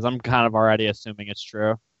 that is. I'm kind of already assuming it's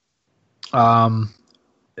true. That's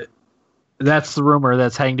the rumor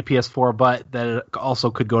that's heading to PS4, but that it also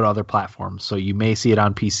could go to other platforms. So you may see it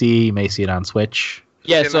on PC, you may see it on Switch.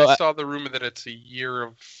 Yeah, and so I saw the rumor that it's a year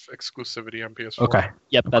of exclusivity on PS4. Okay.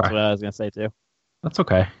 Yep, that's what I was going to say too. That's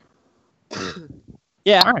okay.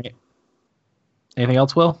 Yeah. All right. Anything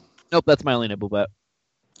else, Will? Nope, that's my only nibble bet.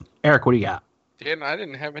 Eric, what do you got? Dan, I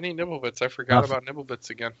didn't have any Nibblebits. I forgot about Nibblebits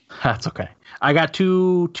again. That's okay. I got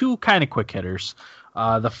two kind of quick hitters.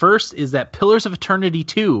 The first is that Pillars of Eternity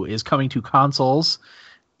 2 is coming to consoles,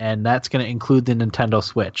 and that's going to include the Nintendo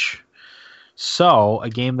Switch. So, a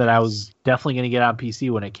game that I was definitely going to get on PC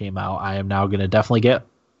when it came out, I am now going to definitely get.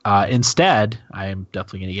 Instead, I am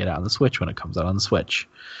definitely going to get it on the Switch when it comes out on the Switch.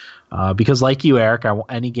 Because like you, Eric, I want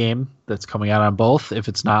any game that's coming out on both. If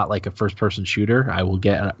it's not like a first-person shooter, I will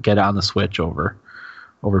get it on the Switch over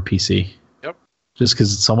PC. Yep. Just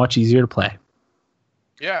because it's so much easier to play.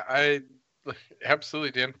 Yeah, I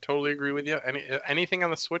absolutely, Dan. Totally agree with you. Anything on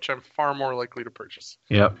the Switch, I'm far more likely to purchase.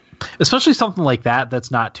 Yep. Especially something like that's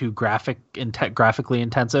not too graphically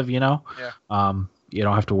intensive. Yeah. You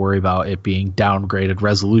don't have to worry about it being downgraded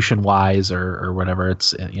resolution-wise or whatever.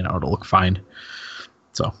 It's it'll look fine.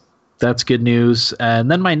 So. That's good news. And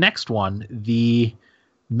then my next one, the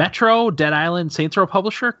Metro Dead Island Saints Row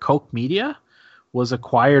publisher, Koch Media, was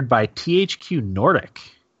acquired by THQ Nordic.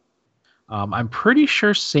 I'm pretty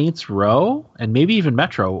sure Saints Row and maybe even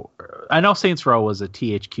Metro. I know Saints Row was a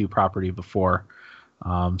THQ property before,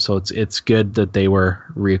 so it's good that they were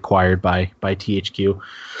reacquired by THQ.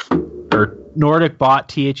 Or Nordic bought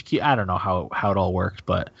THQ. I don't know how it all worked,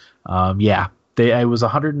 but yeah. It was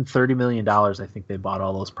 $130 million. I think they bought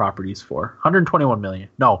all those properties for 121 million.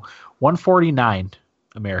 No, 149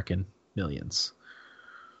 American millions.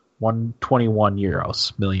 121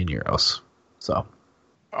 million euros. So,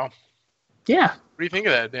 wow. Yeah. What do you think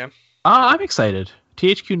of that, Dan? I'm excited.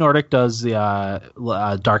 THQ Nordic does the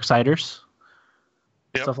Darksiders.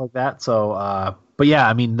 stuff like that. So, but yeah,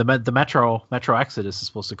 I mean, the Metro Exodus is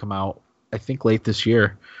supposed to come out, I think, late this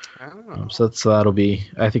year. So that'll be,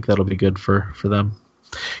 I think that'll be good for them,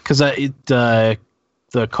 because the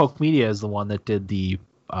Koch Media is the one that did the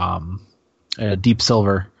Deep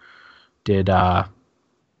Silver did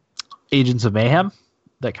Agents of Mayhem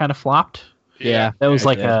that kind of flopped. Yeah, that was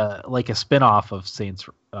like a spin-off of Saints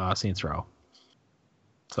Row.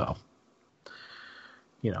 So,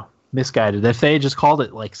 misguided. If they just called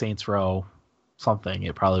it like Saints Row something,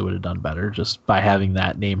 it probably would have done better just by having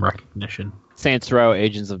that name recognition. Saints Row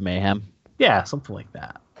Agents of Mayhem. Yeah, something like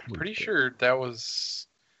that. I'm pretty sure that was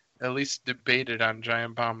at least debated on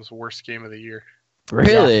Giant Bomb's worst game of the year.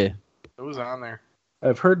 Really? Yeah, it was on there.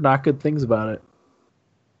 I've heard not good things about it.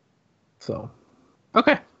 So,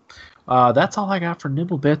 okay. That's all I got for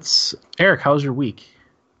Nibble Bits. Eric, how's your week?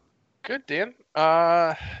 Good, Dan.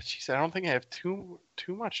 Geez, I don't think I have too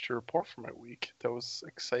much to report for my week. That was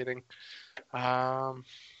exciting. Trying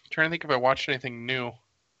to think if I watched anything new.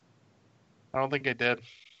 I don't think I did.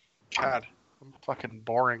 God, I'm fucking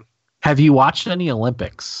boring. Have you watched any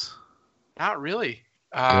Olympics? Not really.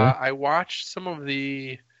 I watched some of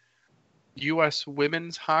the U.S.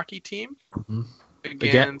 women's hockey team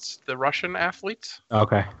against the Russian athletes.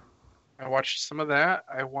 Okay. I watched some of that.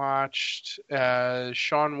 I watched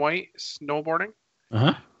Shaun White snowboarding.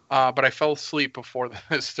 Uh-huh. But I fell asleep before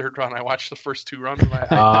this third run. I watched the first two runs. And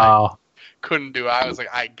I couldn't do it. I was like,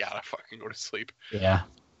 I gotta fucking go to sleep. Yeah.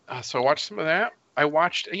 So I watched some of that. I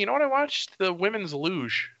watched, you know what? I watched the women's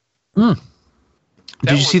luge. Did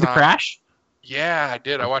you see the crash? Yeah, I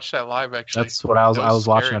did. I watched that live, actually. That's what I was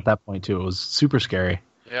watching at that point, too. It was super scary.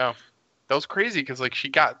 Yeah. That was crazy because, like, she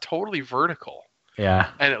got totally vertical. Yeah.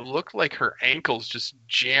 And it looked like her ankles just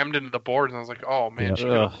jammed into the boards. And I was like, oh, man, she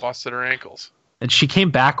could have busted her ankles. And she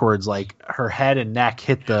came backwards, like, her head and neck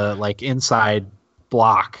hit the, like, inside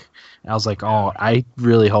block. And I was like, oh, I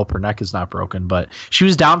really hope her neck is not broken. But she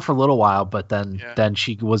was down for a little while, but then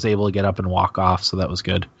she was able to get up and walk off, so that was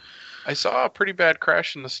good. I saw a pretty bad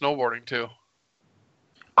crash in the snowboarding, too.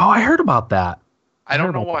 Oh, I heard about that. I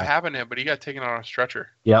don't know what happened to him, but he got taken on a stretcher.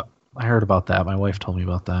 Yep, I heard about that. My wife told me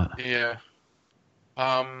about that. Yeah.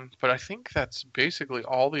 But I think that's basically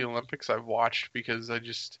all the Olympics I've watched because I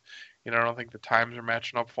just, I don't think the times are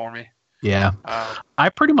matching up for me. Yeah. I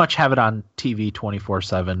pretty much have it on TV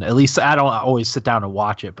 24/7. At least I don't always sit down and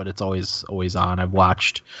watch it, but it's always on. I've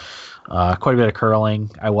watched quite a bit of curling.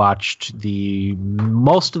 I watched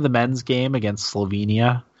most of the men's game against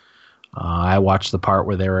Slovenia. I watched the part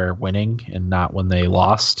where they were winning and not when they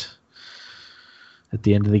lost at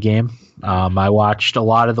the end of the game. I watched a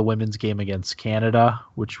lot of the women's game against Canada,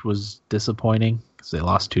 which was disappointing because they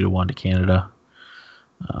lost 2-1 to Canada.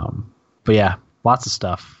 But yeah, lots of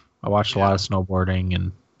stuff. I watched a lot of snowboarding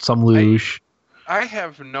and some luge. I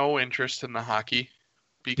have no interest in the hockey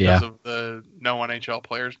because of the no NHL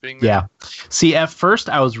players being there. Yeah. See, at first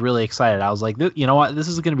I was really excited. I was like, you know what? This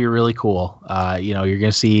is going to be really cool. You're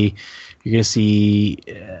going to see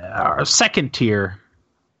our second tier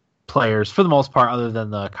players for the most part, other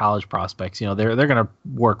than the college prospects. They're going to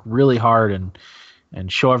work really hard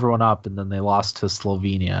and show everyone up. And then they lost to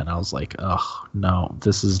Slovenia, and I was like, oh no,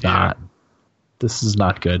 this is not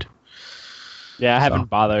good. Yeah, I haven't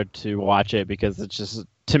bothered to watch it because it's just,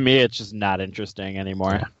 to me, it's just not interesting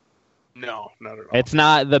anymore. Yeah. No, not at all. It's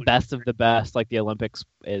not the best of the best like the Olympics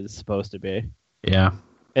is supposed to be. Yeah.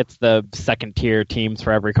 It's the second tier teams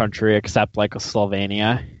for every country except like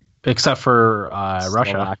Slovenia. Except for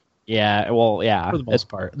Russia. Yeah, well, yeah. For the most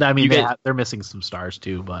part. I mean, they're missing some stars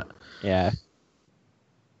too, but... Yeah.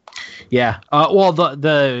 Yeah. Well,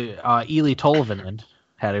 the Eeli Tolvanen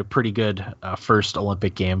had a pretty good first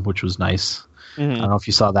Olympic game, which was nice. Mm-hmm. I don't know if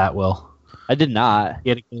you saw that, Will. I did not. He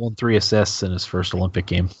had a goal and 3 assists in his first Olympic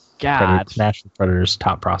game. God. National Predators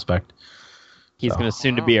top prospect. He's going to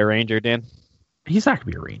soon to be a Ranger, Dan. He's not going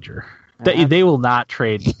to be a Ranger. They will not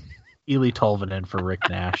trade Eeli Tolvanen for Rick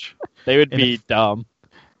Nash. They would be dumb.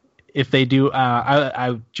 If they do,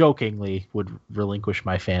 I jokingly would relinquish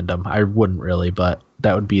my fandom. I wouldn't really, but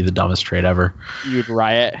that would be the dumbest trade ever. You'd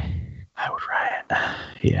riot. I would riot.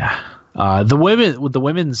 Yeah. Our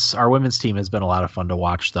women's team has been a lot of fun to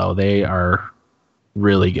watch, though. They are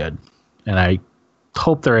really good, and I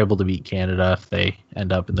hope they're able to beat Canada if they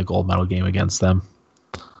end up in the gold medal game against them.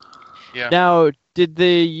 Yeah. Now, did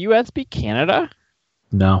the U.S. beat Canada?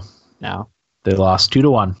 No. They lost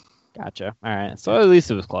 2-1. Gotcha. All right. So at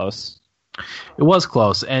least it was close. It was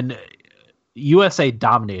close, and USA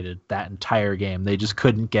dominated that entire game. They just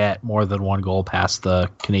couldn't get more than one goal past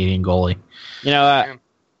the Canadian goalie.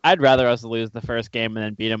 I'd rather us lose the first game and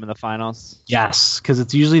then beat them in the finals. Yes, because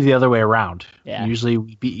it's usually the other way around. Yeah. Usually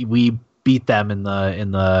we beat them in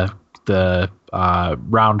the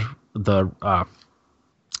round you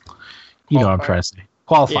know what I'm trying to say.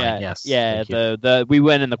 Qualifying, yes. Yeah, we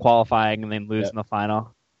win in the qualifying and then lose in the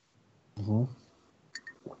final. Mm-hmm.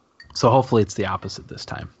 So hopefully it's the opposite this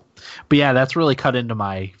time. But yeah, that's really cut into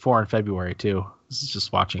my 4 in February too. This is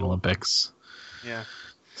just watching Olympics. Yeah.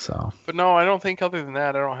 So. But no, I don't think other than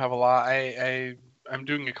that, I don't have a lot. I'm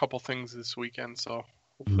doing a couple things this weekend, so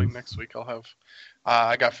hopefully next week I'll have.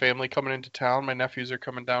 I got family coming into town. My nephews are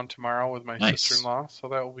coming down tomorrow with my sister-in-law, so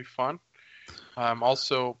that will be fun.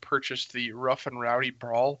 Also purchased the Rough and Rowdy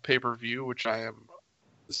Brawl pay-per-view, which I am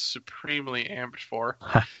supremely amped for.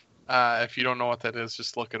 If you don't know what that is,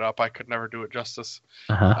 just look it up. I could never do it justice.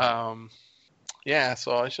 Yeah,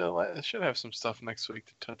 so I should have some stuff next week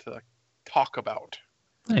to talk about.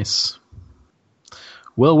 Nice.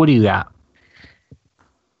 Will, what do you got?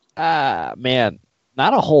 Man,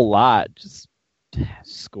 not a whole lot. Just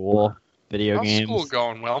school, video games. How's school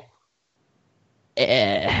going, Will?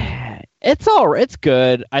 It's it's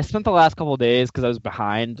good. I spent the last couple of days because I was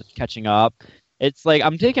behind catching up. It's like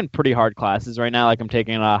I'm taking pretty hard classes right now. Like I'm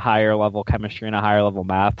taking a higher level chemistry and a higher level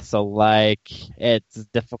math. So like it's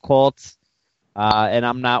difficult, and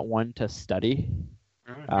I'm not one to study.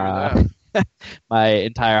 My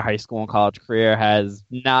entire high school and college career has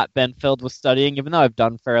not been filled with studying, even though I've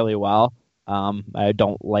done fairly well. I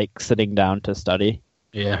don't like sitting down to study.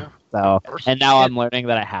 Yeah. So, and now I'm learning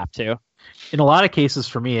that I have to. In a lot of cases,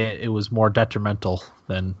 for me, it was more detrimental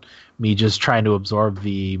than me just trying to absorb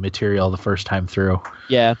the material the first time through.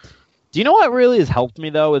 Yeah. Do you know what really has helped me,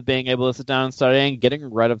 though, with being able to sit down and studying?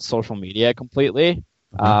 Getting rid of social media completely.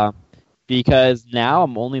 Because now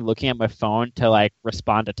I'm only looking at my phone to, like,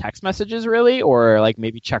 respond to text messages, really, or, like,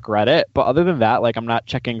 maybe check Reddit. But other than that, like, I'm not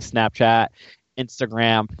checking Snapchat,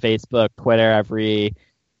 Instagram, Facebook, Twitter every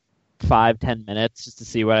 5-10 minutes just to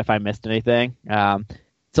see if I missed anything.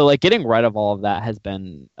 So, like, getting rid of all of that has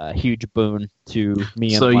been a huge boon to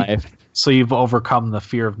me in life. So you've overcome the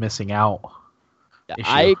fear of missing out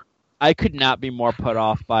issue. I could not be more put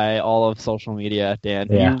off by all of social media, Dan.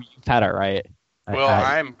 Yeah. You've had it right. Well,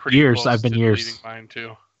 I'm pretty close I've been to years deleting mine,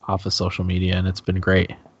 too. Off of social media, and it's been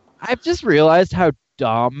great. I've just realized how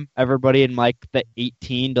dumb everybody in, like, the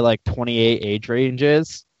 18 to, like, 28 age range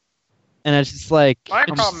is. And it's just like... My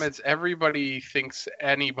problem is everybody thinks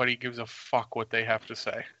anybody gives a fuck what they have to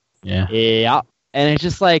say. Yeah. Yeah. And it's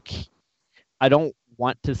just like, I don't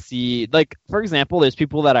want to see... Like, for example, there's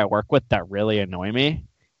people that I work with that really annoy me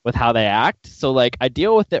with how they act. So, like, I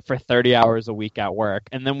deal with it for 30 hours a week at work.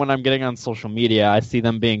 And then when I'm getting on social media, I see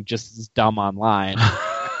them being just as dumb online.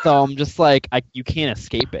 So I'm just like, you can't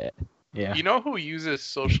escape it. Yeah. You know who uses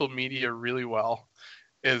social media really well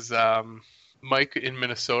is Mike in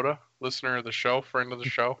Minnesota, listener of the show, friend of the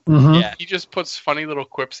show. Mm-hmm. Yeah. He just puts funny little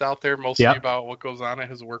quips out there, mostly about what goes on at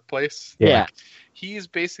his workplace. Yeah. He's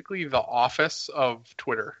basically the office of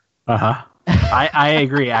Twitter. Uh-huh. I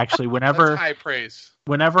agree, actually. That's high praise.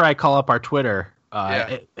 Whenever I call up our Twitter,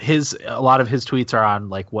 a lot of his tweets are on,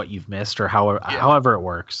 like, what you've missed or however it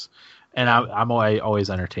works. And I'm always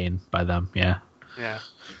entertained by them, yeah. Yeah.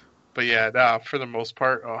 But yeah, for the most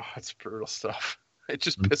part, it's brutal stuff. It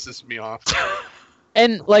just pisses me off.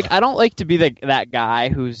 And, like, I don't like to be that guy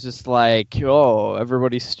who's just like, oh,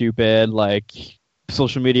 everybody's stupid, like,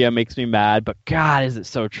 social media makes me mad, but God, is it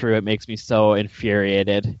so true? It makes me so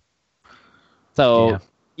infuriated. So,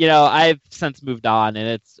 you know, I've since moved on,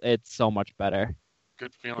 and it's so much better.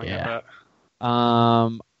 Good feeling, I bet.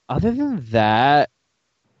 Other than that,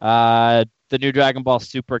 the new Dragon Ball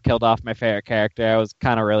Super killed off my favorite character. I was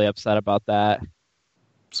kind of really upset about that.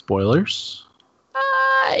 Spoilers?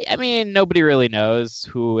 I mean, nobody really knows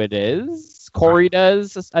who it is. Corey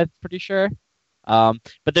does, I'm pretty sure.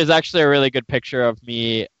 But there's actually a really good picture of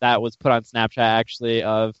me that was put on Snapchat, actually,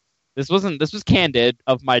 of this was candid,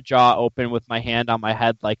 of my jaw open with my hand on my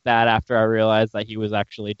head like that after I realized that he was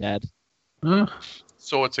actually dead.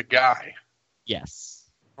 So it's a guy. Yes.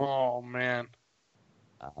 Oh man.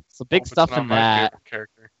 So big stuff in that.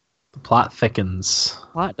 Character. The plot thickens.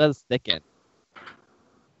 Plot does thicken.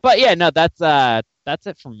 But yeah, no, that's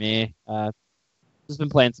it for me. Just been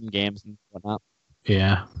playing some games and whatnot.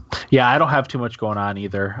 Yeah, I don't have too much going on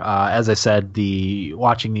either. As I said,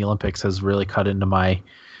 watching the Olympics has really cut into my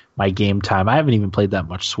game time. I haven't even played that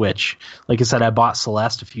much Switch. Like I said, I bought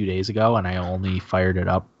Celeste a few days ago, and I only fired it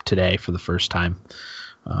up today for the first time.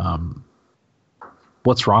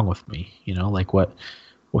 What's wrong with me? You know, like what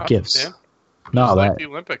gives? No, like the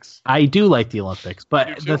Olympics. I do like the Olympics,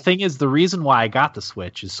 but the thing is, the reason why I got the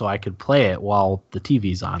Switch is so I could play it while the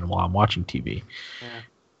TV's on, while I'm watching TV. Yeah.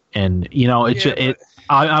 And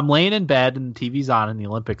I'm laying in bed and the TV's on and the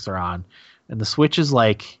Olympics are on, and the Switch is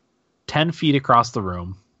like 10 feet across the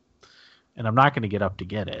room, and I'm not going to get up to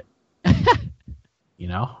get it.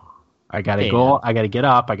 I got to go. I got to get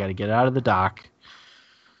up. I got to get out of the dock.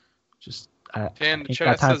 Dan, the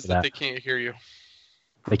chat says that they can't hear you.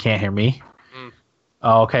 They can't hear me? Mm.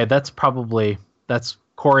 Oh, okay.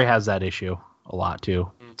 Corey has that issue a lot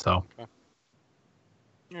too. So,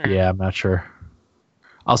 okay. Yeah, I'm not sure.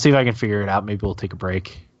 I'll see if I can figure it out. Maybe we'll take a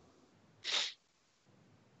break.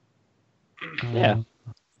 Yeah.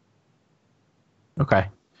 Okay.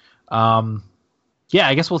 Yeah,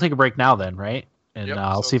 I guess we'll take a break now then, right? And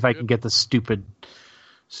I'll see if I can get the stupid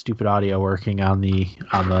audio working in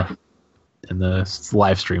the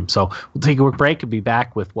live stream. So we'll take a quick break and be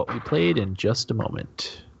back with what we played in just a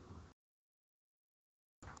moment.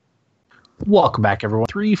 Welcome back, everyone.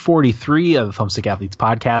 343 of the Thumbstick Athletes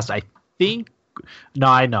podcast. I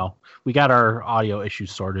know. We got our audio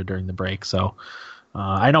issues sorted during the break. So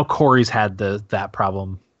I know Corey's had that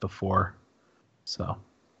problem before. So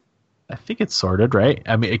I think it's sorted, right?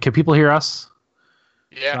 I mean, can people hear us?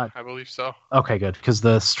 Yeah, I believe so. Okay, good. Because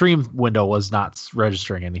the stream window was not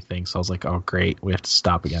registering anything. So I was like, oh, great. We have to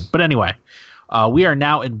stop again. But anyway, we are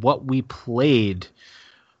now in what we played.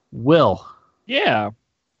 Will. Yeah.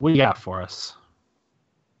 What do you got for us?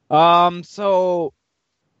 So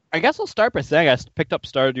I guess I'll start by saying I picked up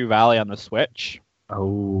Stardew Valley on the Switch.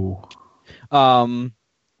 Oh. I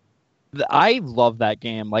love that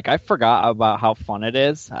game. Like, I forgot about how fun it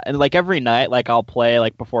is. And like every night, like I'll play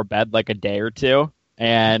like before bed, like a day or two.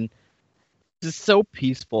 And it's just so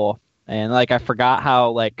peaceful, and like I forgot how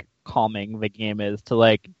like calming the game is to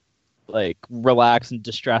like relax and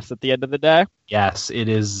distress at the end of the day. Yes, it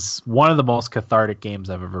is one of the most cathartic games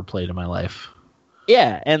I've ever played in my life.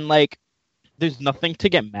 Yeah, and like there's nothing to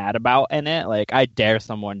get mad about in it. Like I dare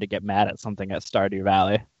someone to get mad at something at Stardew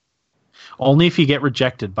Valley. Only if you get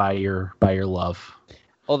rejected by your love.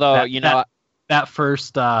 Although that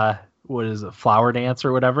first what is it, flower dance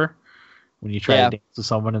or whatever. When you try to dance with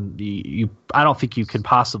someone and I don't think you can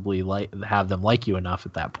possibly have them like you enough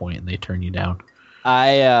at that point, and they turn you down.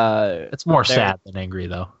 It's more sad than angry,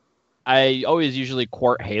 though. I always usually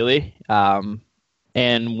court Haley,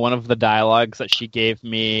 and one of the dialogues that she gave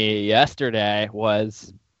me yesterday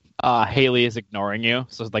was, "Haley is ignoring you."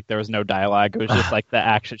 So it's like there was no dialogue; it was just like the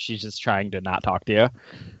action. She's just trying to not talk to you.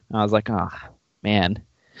 And I was like, "Oh man."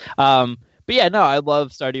 But yeah, no, I love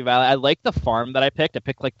Stardew Valley. I like the farm that I picked. I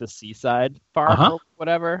picked like the seaside farm or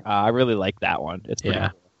whatever. I really like that one. It's pretty cool.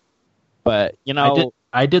 But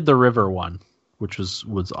I did the river one, which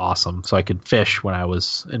was awesome. So I could fish when I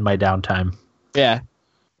was in my downtime. Yeah.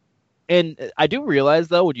 And I do realize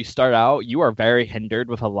though, when you start out, you are very hindered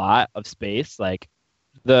with a lot of space. Like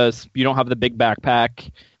you don't have the big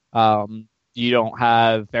backpack. You don't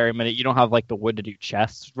have you don't have like the wood to do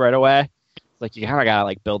chests right away. Like you kind of gotta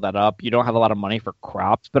like build that up. You don't have a lot of money for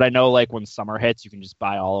crops, but I know like when summer hits, you can just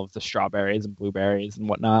buy all of the strawberries and blueberries and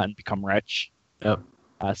whatnot and become rich. Yep.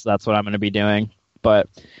 So that's what I'm going to be doing. But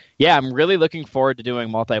yeah, I'm really looking forward to doing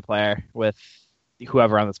multiplayer with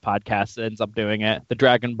whoever on this podcast ends up doing it. The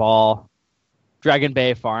Dragon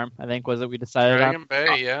Bay farm, I think was it we decided Dragon on.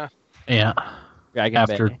 Bay, yeah. Yeah.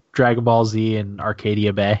 After Bay. Dragon Ball Z and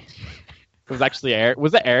Arcadia Bay. It was actually Eric.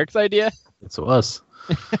 Was it Eric's idea? Yes, it was.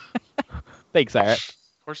 Thanks, Eric.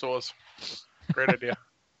 Of course it was. Great idea.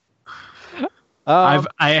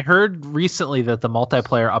 I heard recently that the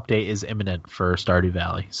multiplayer update is imminent for Stardew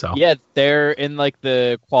Valley. So yeah, they're in like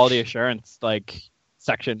the quality assurance like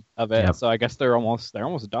section of it. Yep. So I guess they're almost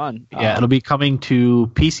done. Yeah, it'll be coming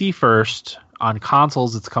to PC first. On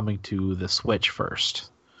consoles, it's coming to the Switch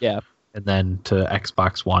first. Yeah, and then to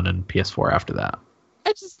Xbox One and PS4 after that.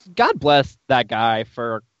 God bless that guy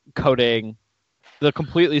for coding the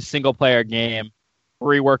completely single player game,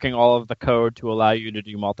 reworking all of the code to allow you to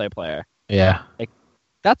do multiplayer. Yeah. Like,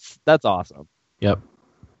 that's awesome. Yep.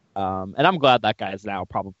 And I'm glad that guy is now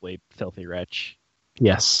probably filthy rich.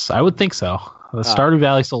 Yes, I would think so. The Stardew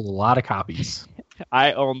Valley sold a lot of copies.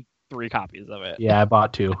 I own 3 copies of it. Yeah, I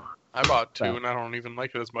bought 2. I bought 2, and I don't even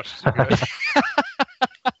like it as much as you guys.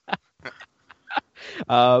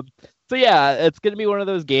 So yeah, it's going to be one of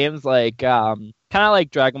those games like kind of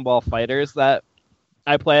like Dragon Ball FighterZ that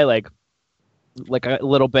I play like a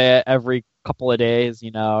little bit every couple of days,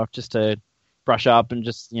 just to brush up and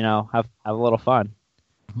just, have a little fun.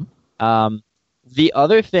 Mm-hmm. The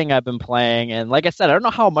other thing I've been playing, and like I said, I don't know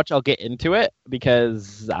how much I'll get into it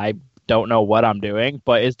because I don't know what I'm doing,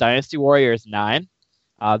 but is Dynasty Warriors 9.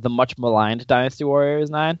 The much maligned Dynasty Warriors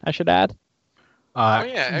 9, I should add.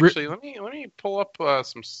 Actually, let me pull up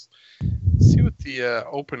see what the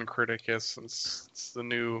Open Critic is, since it's the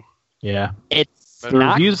new. Yeah, it's the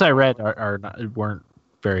reviews I read weren't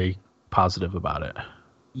very positive about it.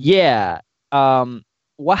 Yeah,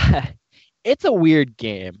 why? It's a weird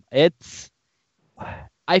game.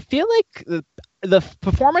 I feel like the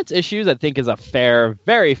performance issues, I think, is a fair,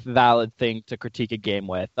 very valid thing to critique a game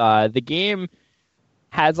with. The game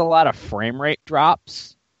has a lot of frame rate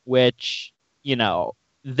drops, which,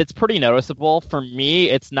 that's pretty noticeable. For me,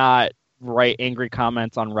 it's not write angry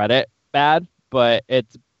comments on Reddit bad, but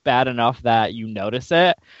it's bad enough that you notice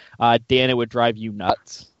it. Dan, it would drive you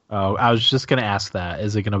nuts. Oh, I was just going to ask that.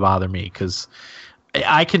 Is it going to bother me? Because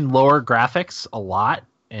I can lower graphics a lot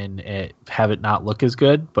and have it not look as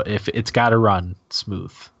good, but if it's got to run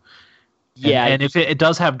smooth. Yeah. And if it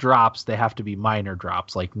does have drops, they have to be minor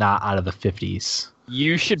drops, like not out of the 50s.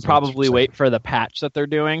 You should probably wait for the patch that they're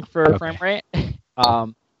doing for frame rate.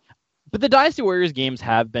 But the Dynasty Warriors games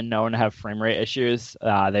have been known to have frame rate issues.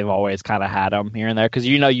 They've always kind of had them here and there because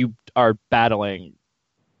you are battling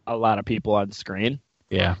a lot of people on screen.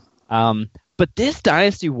 Yeah. But this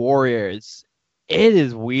Dynasty Warriors, it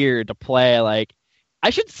is weird to play. Like, I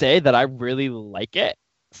should say that I really like it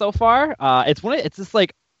so far. It's just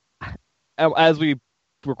like, as we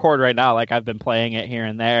record right now, like I've been playing it here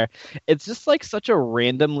and there. It's just like such a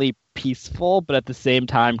randomly peaceful, but at the same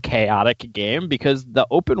time chaotic game because the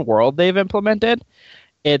open world they've implemented,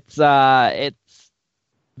 it's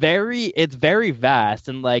very vast,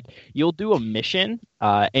 and like you'll do a mission,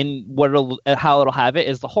 and how it'll have it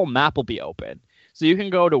is the whole map will be open. So you can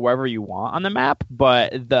go to wherever you want on the map,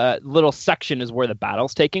 but the little section is where the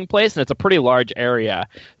battle's taking place, and it's a pretty large area.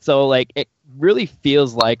 So like it really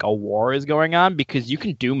feels like a war is going on because you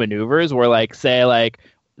can do maneuvers where like say like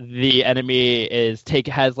the enemy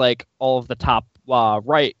has like all of the top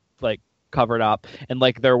right like covered up and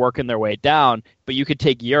like they're working their way down, but you could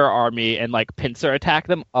take your army and like pincer attack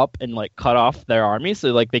them up and like cut off their army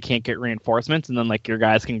so like they can't get reinforcements, and then like your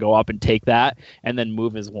guys can go up and take that and then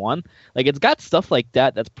move as one. Like it's got stuff like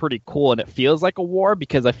that that's pretty cool, and it feels like a war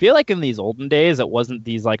because I feel like in these olden days it wasn't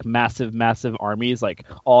these like massive armies like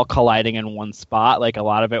all colliding in one spot. Like a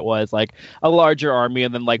lot of it was like a larger army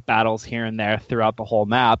and then like battles here and there throughout the whole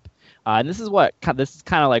map. And this is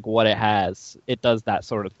kind of like what it has. It does that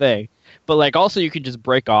sort of thing. But like also you can just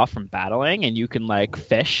break off from battling and you can like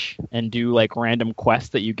fish and do like random quests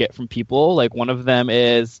that you get from people. Like one of them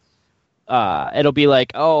is it'll be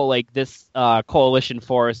like, oh, like this coalition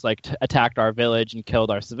force like attacked our village and killed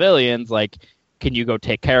our civilians. Like, can you go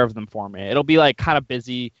take care of them for me? It'll be like kind of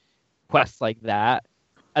busy quests like that.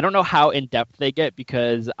 I don't know how in-depth they get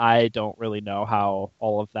because I don't really know how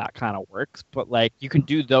all of that kind of works. But like you can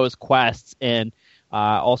do those quests and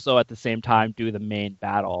also at the same time do the main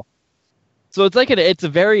battle. So it's like it's a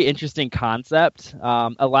very interesting concept.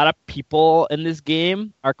 A lot of people in this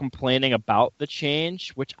game are complaining about the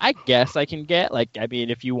change, which I guess I can get. Like, I mean,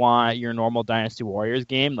 if you want your normal Dynasty Warriors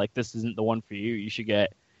game, like this isn't the one for you. You should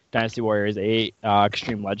get Dynasty Warriors 8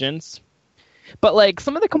 Extreme Legends. But like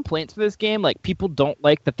some of the complaints for this game, like people don't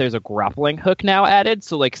like that there's a grappling hook now added.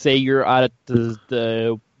 So like say you're at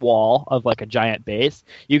the wall of like a giant base,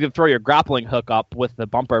 you can throw your grappling hook up with the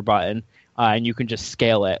bumper button, and you can just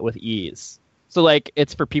scale it with ease. So like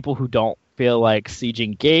it's for people who don't feel like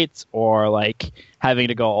sieging gates or like having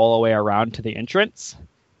to go all the way around to the entrance.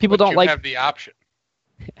 People don't like have the option.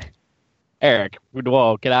 Eric,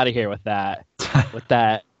 whoa, get out of here with that. With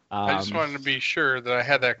that. I just wanted to be sure that I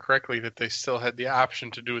had that correctly, that they still had the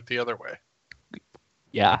option to do it the other way.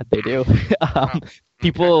 Yeah, they do.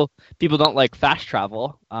 People don't like fast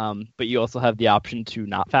travel, but you also have the option to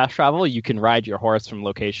not fast travel. You can ride your horse from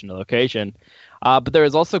location to location. But there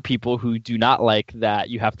is also people who do not like that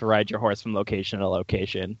you have to ride your horse from location to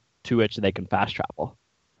location, to which they can fast travel.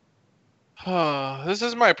 This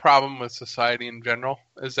is my problem with society in general,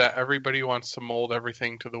 is that everybody wants to mold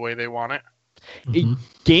everything to the way they want it. Mm-hmm.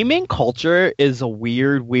 Gaming culture is a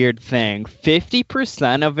weird thing.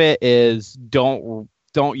 50% of it is don't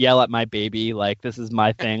yell at my baby, like this is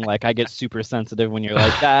my thing, like I get super sensitive when you're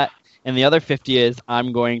like that. And the other 50 is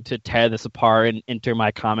I'm going to tear this apart and enter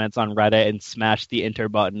my comments on Reddit and smash the enter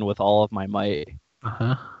button with all of my might.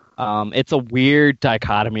 It's a weird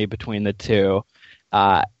dichotomy between the two.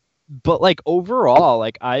 But like overall,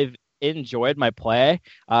 like I've enjoyed my play.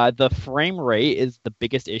 The frame rate is the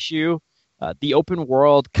biggest issue. The open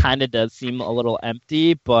world kind of does seem a little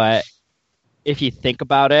empty, but if you think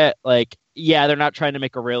about it, like, yeah, they're not trying to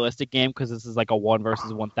make a realistic game because this is like a 1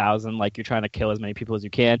 versus 1,000. Like, you're trying to kill as many people as you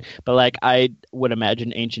can. But like, I would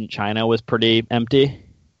imagine ancient China was pretty empty.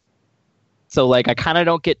 So like, I kind of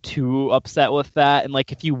don't get too upset with that. And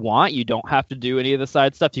like, if you want, you don't have to do any of the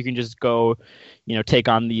side stuff. You can just go, take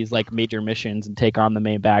on these like major missions and take on the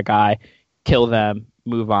main bad guy, kill them,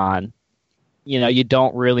 move on. You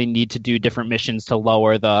don't really need to do different missions to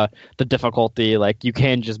lower the difficulty. Like, you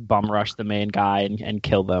can just bum rush the main guy and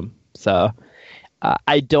kill them. So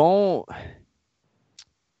I don't.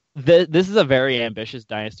 This is a very ambitious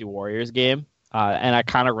Dynasty Warriors game, and I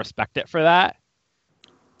kind of respect it for that.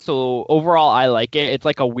 So overall, I like it. It's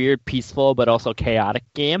like a weird, peaceful, but also chaotic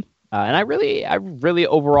game, and I really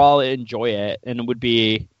overall enjoy it, and would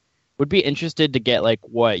be interested to get like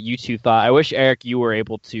what you two thought. I wish, Eric, you were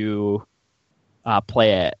able to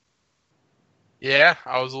play it. Yeah,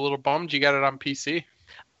 I was a little bummed you got it on PC.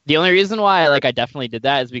 The only reason why I definitely did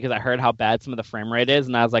that is because I heard how bad some of the frame rate is,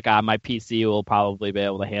 and I was like, my PC will probably be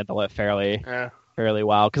able to handle it fairly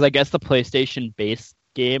well. Because I guess the PlayStation base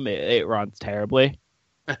game it runs terribly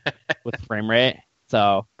with frame rate.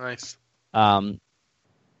 So nice. I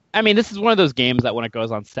mean, this is one of those games that when it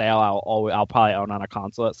goes on sale, I'll probably own on a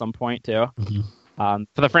console at some point too. Mm-hmm.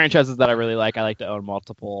 For the franchises that I really like, I like to own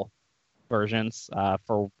multiple versions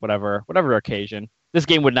for whatever occasion. This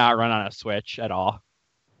game would not run on a Switch at all.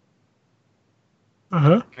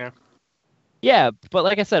 Yeah, but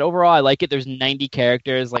like I said, overall I like it. There's 90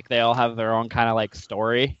 characters, like they all have their own kind of like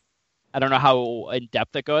story. I don't know how in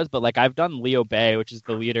depth it goes, but like I've done Liu Bei, which is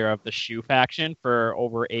the leader of the Shu faction, for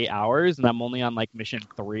over 8 hours, and I'm only on like mission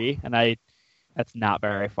 3, and that's not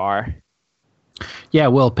very far. Yeah,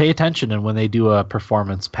 well, pay attention, and when they do a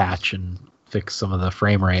performance patch and fix some of the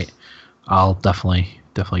frame rate, I'll definitely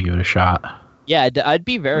give it a shot. Yeah, I'd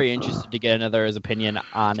be very interested to get another's opinion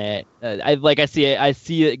on it. I see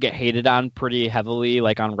it get hated on pretty heavily,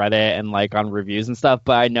 like on Reddit and like on reviews and stuff.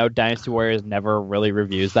 But I know Dynasty Warriors never really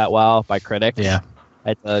reviews that well by critics. Yeah,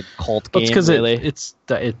 it's a cult game. It's because really. It's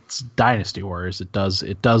Dynasty Warriors. It does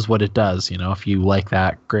what it does. If you like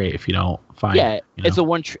that, great. If you don't, fine. Yeah, it's a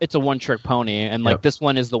one trick pony, and like this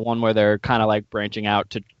one is the one where they're kind of like branching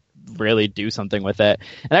out to really do something with it.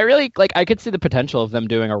 And I really I could see the potential of them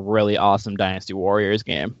doing a really awesome Dynasty Warriors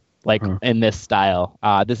game in this style.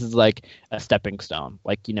 This is like a stepping stone,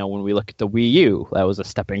 when we look at the Wii U, that was a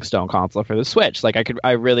stepping stone console for the Switch.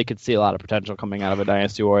 I really could see a lot of potential coming out of a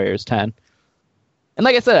Dynasty Warriors 10. And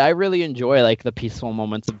like I said, I really enjoy the peaceful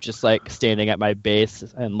moments of just standing at my base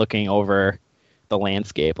and looking over the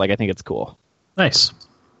landscape. I think it's cool. Nice.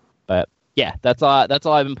 But yeah, that's all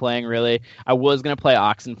I've been playing, really. I was going to play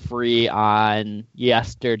Oxenfree on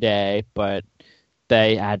yesterday, but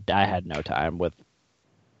I had no time with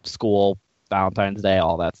school, Valentine's Day,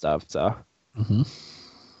 all that stuff. So,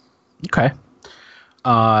 Okay.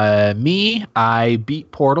 Me, I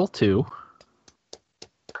beat Portal 2.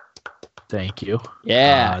 Thank you.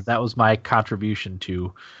 Yeah. That was my contribution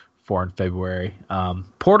to 4 in February.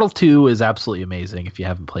 Portal 2 is absolutely amazing. If you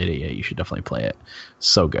haven't played it yet, you should definitely play it.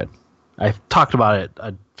 So good. I talked about it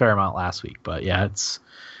a fair amount last week, but yeah, it's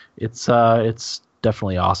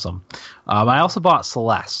definitely awesome. I also bought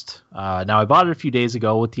Celeste. Now I bought it a few days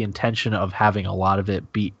ago with the intention of having a lot of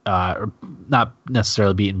it beat, or not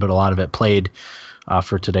necessarily beaten, but a lot of it played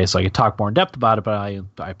for today, so I could talk more in depth about it. But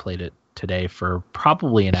I played it today for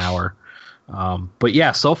probably an hour. But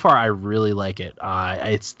yeah, so far I really like it.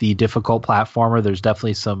 It's the difficult platformer. There's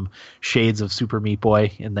definitely some shades of Super Meat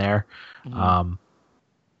Boy in there. Mm-hmm.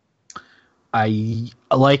 I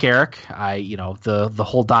like Eric. The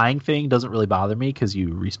whole dying thing doesn't really bother me because you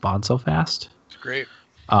respawn so fast. It's great.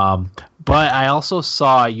 But I also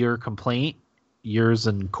saw your complaint, yours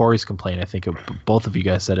and Corey's complaint. I think both of you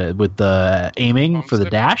guys said it with the aiming for the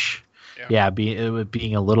dash. Yeah,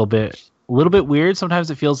 being a little bit weird.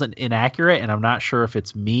 Sometimes it feels inaccurate, and I'm not sure if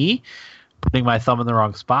it's me putting my thumb in the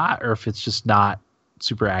wrong spot or if it's just not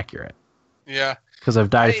super accurate. Yeah, because I've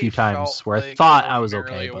died a few times where I thought I was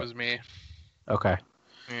okay. It was me. Okay.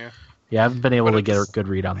 Yeah, I haven't been able to get a good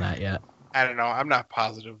read on that yet. I don't know. I'm not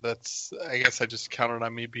positive. I guess I just counted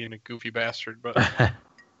on me being a goofy bastard, but.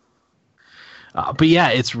 But yeah,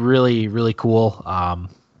 it's really, really cool.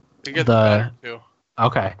 It gets better too.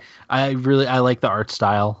 Okay. I like the art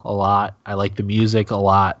style a lot. I like the music a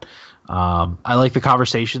lot. I like the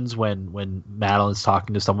conversations when Madeline's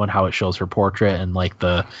talking to someone, how it shows her portrait and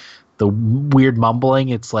the weird mumbling.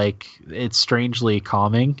 It's strangely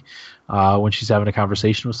calming when she's having a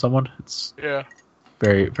conversation with someone. It's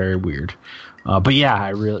very, very weird. But yeah, I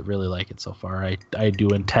really, really like it so far. I do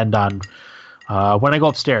intend on When I go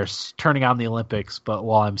upstairs, turning on the Olympics, but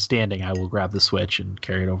while I'm standing, I will grab the Switch and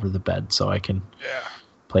carry it over the bed so I can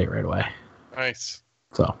play it right away. Nice.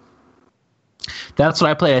 So that's what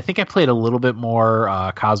I played. I think I played a little bit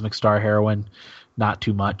more Cosmic Star Heroine, not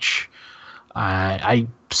too much.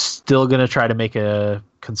 I'm still going to try to make a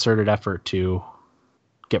concerted effort to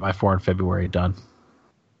get my 4 in February done.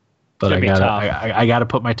 But I got to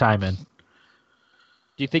put my time in. Do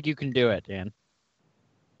you think you can do it, Dan?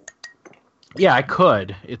 Yeah, I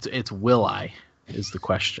could. It's will I is the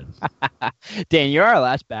question. Dan, you're our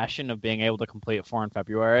last bastion of being able to complete 4 in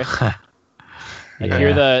February.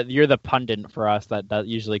 Yeah. You're the pundit for us that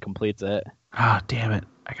usually completes it. Ah, damn it!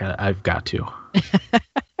 I've got to.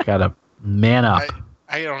 Gotta man up.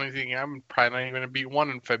 I don't think I'm probably not even going to beat 1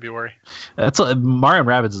 in February. That's Mario &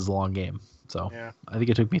 Rabbids is a long game, so yeah. I think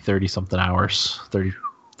it took me 30 something hours,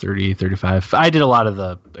 30, 35. I did a lot of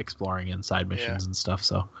the exploring and side missions and stuff.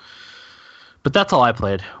 So, but that's all I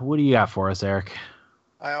played. What do you got for us, Eric?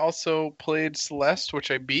 I also played Celeste,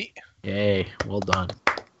 which I beat. Yay! Well done.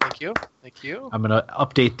 Thank you. I'm gonna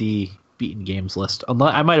update the beaten games list. I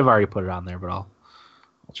might have already put it on there, but I'll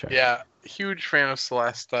check. Yeah, huge fan of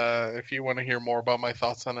Celeste. If you want to hear more about my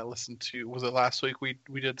thoughts on it, listen to, was it last week we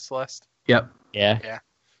did Celeste? Yep. Yeah.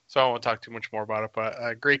 So I won't talk too much more about it,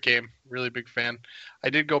 but great game. Really big fan.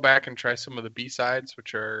 I did go back and try some of the B-sides,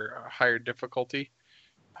 which are higher difficulty.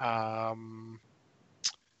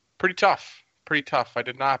 Pretty tough. I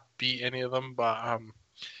did not beat any of them, but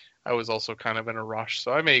I was also kind of in a rush,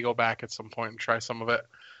 so I may go back at some point and try some of it.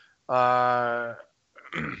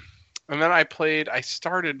 And then I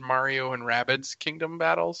started Mario & Rabbids Kingdom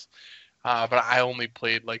Battles, but I only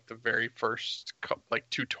played like the very first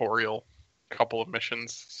tutorial couple of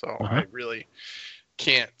missions, so I really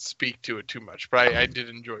can't speak to it too much, but I did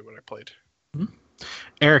enjoy what I played.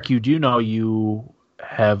 Eric, you do know you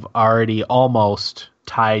have already almost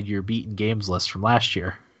tied your beaten games list from last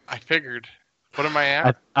year. I figured. What am I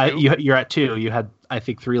at? You're at 2. You had, I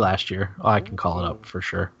think, 3 last year. Oh, I can call it up for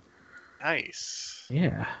sure. Nice.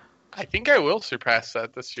 Yeah. I think I will surpass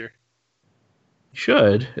that this year. You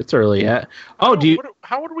should. It's early yet. How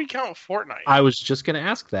would we count Fortnite? I was just going to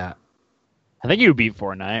ask that. I think you beat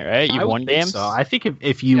Fortnite, right? You've won games? So I think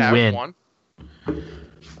if you win, won.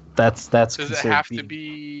 That's. Does it have to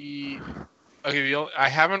be? Okay, I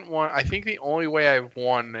haven't won. I think the only way I've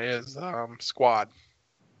won is Squad.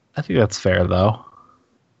 I think that's fair though.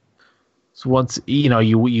 So once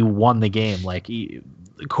you won the game, like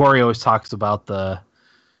Corey always talks about the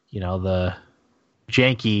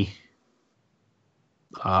janky,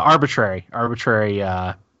 arbitrary,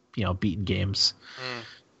 beaten games.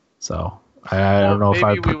 So I don't know if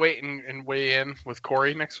maybe we wait and weigh in with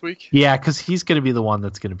Corey next week. Yeah, because he's going to be the one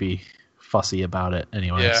that's going to be fussy about it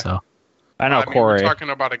anyway. Yeah. So I know Corey. We're talking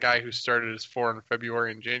about a guy who started his 4 in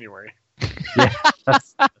February and January. Yeah,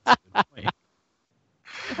 that's a good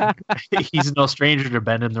point. He's no stranger to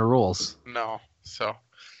bending the rules. No, so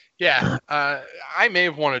yeah, I may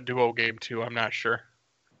have won a duo game too. I'm not sure,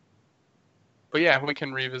 but yeah, we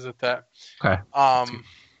can revisit that. Okay.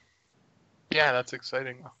 Yeah, that's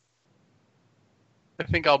exciting. I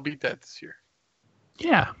think I'll beat that this year.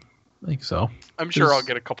 Yeah, I think so. I'm sure I'll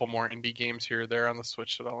get a couple more indie games here or there on the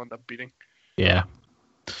Switch that I'll end up beating. Yeah,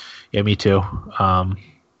 me too.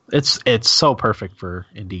 It's so perfect for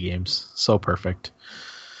indie games. So perfect.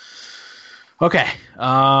 Okay,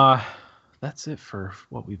 that's it for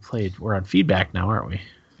what we played. We're on feedback now, aren't we?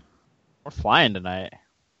 We're flying tonight.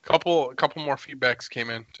 Couple more feedbacks came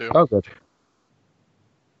in too. Oh, good.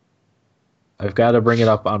 I've got to bring it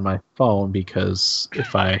up on my phone because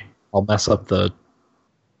if I'll mess up the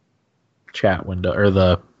chat window or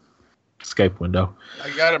the Skype window.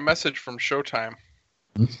 I got a message from Showtime.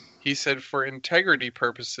 He said for integrity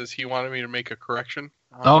purposes, he wanted me to make a correction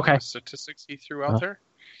on the statistics he threw out there.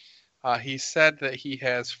 He said that he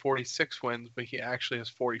has 46 wins, but he actually has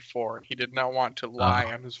 44, and he did not want to lie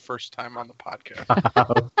on his first time on the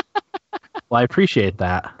podcast. Well, I appreciate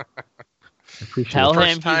that. Tell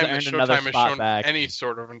him he's time earned another Showtime spot has shown back. any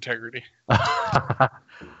sort of integrity.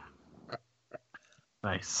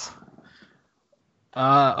 Nice.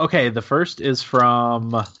 Okay, the first is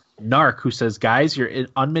from Narc, who says, "Guys, your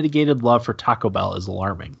unmitigated love for Taco Bell is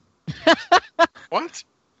alarming." What?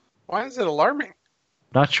 Why is it alarming?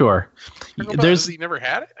 Not sure. Has he never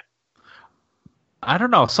had it? I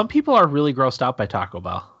don't know. Some people are really grossed out by Taco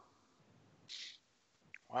Bell.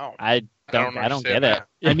 Wow. I don't get it.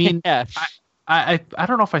 I mean, yeah. I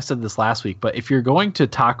don't know if I said this last week, but if you're going to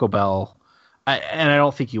Taco Bell, and I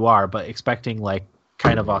don't think you are, but expecting like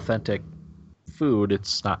kind of authentic food,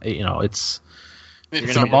 it's not. It's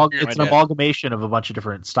It's an amalgamation of a bunch of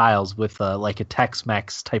different styles with like a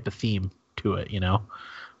Tex-Mex type of theme to it,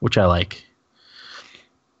 which I like.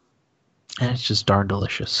 And it's just darn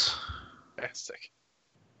delicious. Fantastic.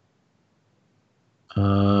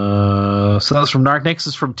 So that was from Narc. Next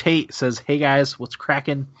is from Tate. Says, "Hey guys, what's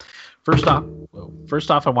cracking? First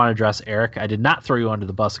off, I want to address Eric. I did not throw you under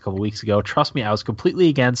the bus a couple weeks ago. Trust me, I was completely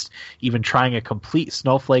against even trying a complete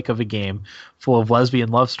snowflake of a game full of lesbian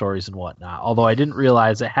love stories and whatnot, although I didn't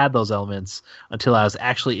realize it had those elements until I was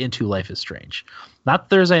actually into Life is Strange. Not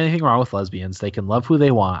that there's anything wrong with lesbians. They can love who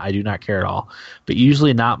they want. I do not care at all, but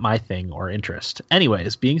usually not my thing or interest.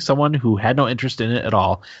 Anyways, being someone who had no interest in it at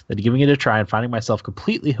all, then giving it a try and finding myself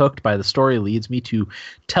completely hooked by the story leads me to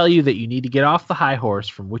tell you that you need to get off the high horse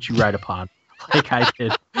from which you ride upon, like I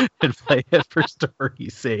did, and play it for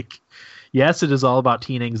story's sake. Yes, it is all about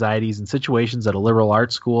teen anxieties and situations at a liberal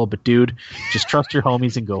arts school, but dude, just trust your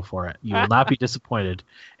homies and go for it. You will not be disappointed.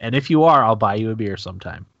 And if you are, I'll buy you a beer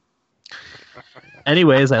sometime."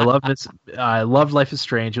 Anyways, I loved Life is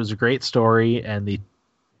Strange. It was a great story, and the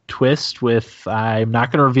twist with, I'm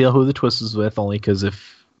not going to reveal who the twist is with, only because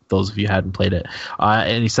if those of you hadn't played it.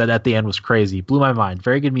 And he said at the end was crazy. Blew my mind.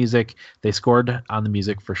 Very good music. They scored on the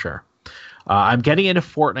music for sure. I'm getting into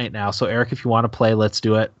Fortnite now, so Eric, if you want to play, let's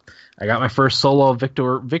do it. I got my first solo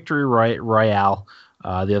victory royale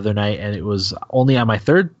the other night, and it was only on my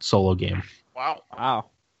third solo game. Wow.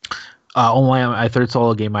 Only on my third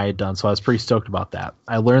solo game I had done, so I was pretty stoked about that.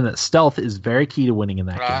 I learned that stealth is very key to winning in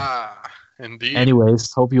that game. Indeed.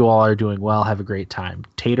 Anyways, hope you all are doing well. Have a great time.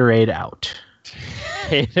 Taterade out.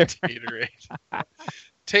 Taterade.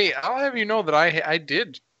 Tate, I'll have you know that I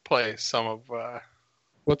did play some of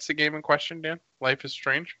what's the game in question, Dan? Life is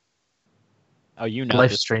Strange? Oh, you know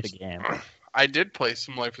Life is Strange. The game. I did play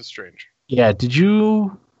some Life is Strange. Yeah, did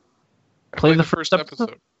you play the first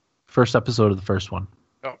episode? First episode of the first one.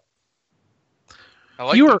 Oh. I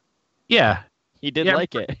liked it. Yeah. He did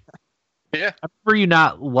like it. Yeah. I remember you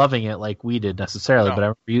not loving it like we did necessarily, but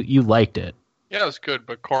I remember you liked it. Yeah, it was good,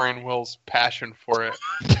 but Corey and Will's passion for it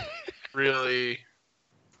really...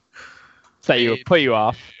 put you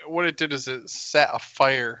off. What it did is it set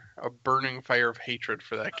a burning fire of hatred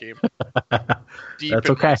for that game. Deep That's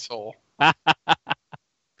in okay. my soul.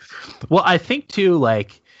 Well, I think too,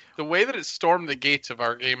 like... The way that it stormed the gates of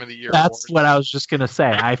our Game of the Year That's awards. what I was just going to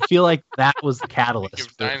say. I feel like that was the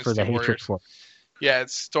catalyst for the hatred for it. Yeah,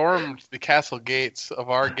 it stormed the castle gates of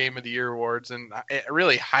our Game of the Year awards, and it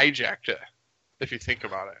really hijacked it, if you think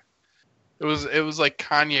about it. It was like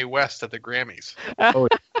Kanye West at the Grammys. Oh,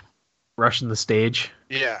 rushing the stage.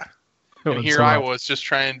 Yeah. And here I was just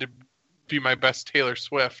trying to be my best Taylor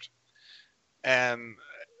Swift, and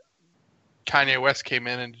Kanye West came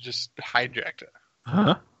in and just hijacked it.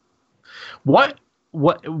 Huh? What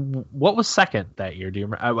was second that year? Do you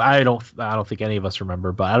remember? I don't think any of us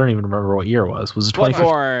remember, but I don't even remember what year it was. Was it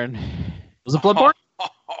Bloodborne? Was it Bloodborne?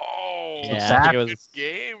 Oh, yeah, I think it was good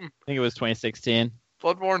game. I think it was 2016.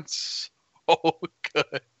 Bloodborne's so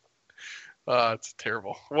good. It's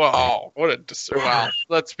terrible. Wow, what a disservice. Wow,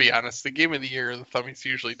 let's be honest. The Game of the Year, the Thummies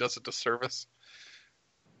usually does a disservice.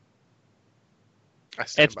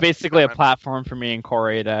 It's basically a platform for me and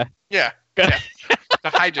Corey to... Yeah. To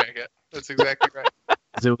hijack it. That's exactly right.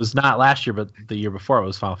 It was not last year, but the year before it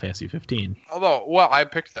was Final Fantasy 15. Although, well, I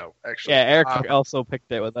picked that, actually. Yeah, Eric also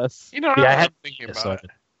picked it with us. I had thinking about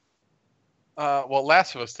it. Well,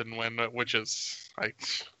 Last of Us didn't win, which is like...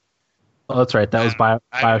 Oh, that's right. That was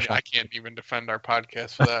Bioshock. I can't even defend our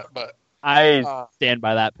podcast for that, but... I stand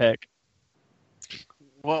by that pick.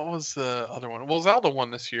 What was the other one? Well, Zelda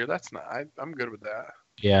won this year. That's not... I'm good with that.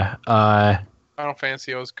 Yeah. Final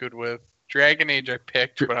Fantasy I was good with. Dragon Age I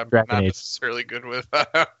picked, but I'm not necessarily good with.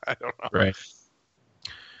 I don't know. Right.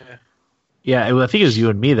 Yeah, I think it was you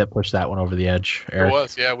and me that pushed that one over the edge, Eric. It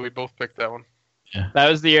was, yeah. We both picked that one. Yeah. That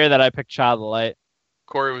was the year that I picked Child of the Light.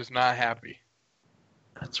 Corey was not happy.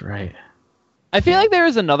 That's right. I feel like there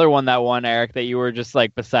was another one that won, Eric, that you were just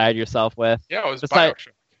like beside yourself with. Yeah, it was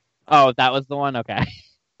Bioshock. Oh, that was the one? Okay.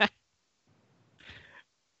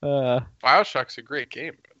 Bioshock's a great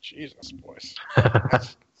game, but Jesus, boys.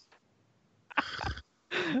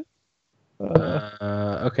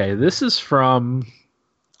 Okay, this is from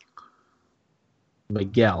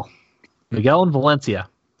Miguel in Valencia,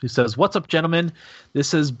 who says, "What's up, gentlemen?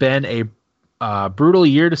 This has been a brutal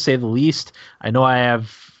year, to say the least. I know I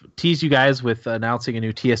have teased you guys with announcing a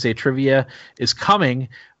new TSA trivia is coming,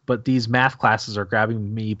 but these math classes are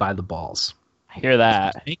grabbing me by the balls. I hear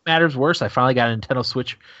that. To make matters worse, I finally got a Nintendo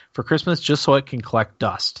Switch for Christmas just so it can collect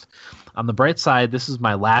dust. On the bright side, this is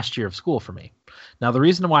my last year of school for me. Now, the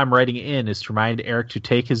reason why I'm writing in is to remind Eric to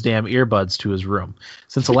take his damn earbuds to his room.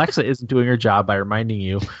 Since Alexa isn't doing her job by reminding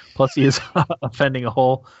you, plus he is offending a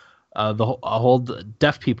whole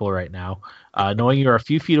deaf people right now, knowing you're a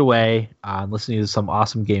few feet away and listening to some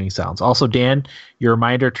awesome gaming sounds. Also, Dan, your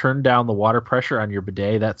reminder, turn down the water pressure on your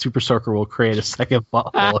bidet. That super soaker will create a second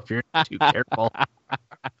butthole if you're not too careful.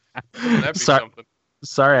 That'd be something.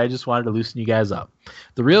 Sorry, I just wanted to loosen you guys up.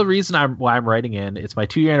 The real reason why I'm writing in, it's my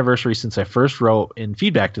 2-year anniversary since I first wrote in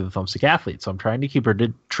feedback to the Thumbstick Athlete. So I'm trying to keep a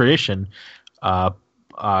tradition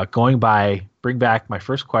bring back my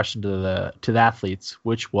first question to the athletes,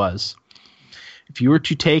 which was, if you were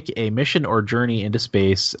to take a mission or journey into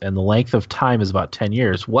space and the length of time is about 10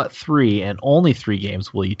 years, what 3 and only 3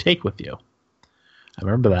 games will you take with you? I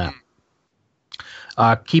remember that.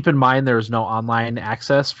 Keep in mind there is no online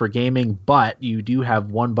access for gaming, but you do have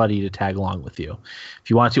one buddy to tag along with you. If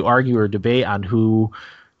you want to argue or debate on who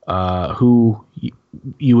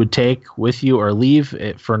you would take with you or leave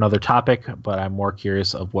it for another topic, but I'm more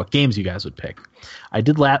curious of what games you guys would pick. I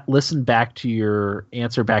did listen back to your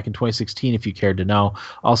answer back in 2016 if you cared to know.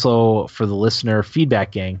 Also, for the listener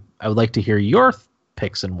feedback gang, I would like to hear your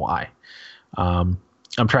picks and why.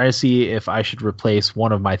 I'm trying to see if I should replace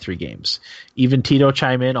one of my 3 games. Even Tito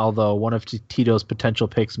chime in, although one of Tito's potential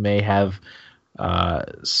picks may have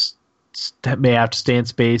to stay in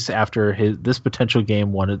space after this potential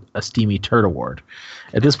game won a Steamy Turd Award.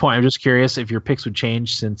 At this point, I'm just curious if your picks would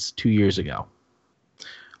change since 2 years ago.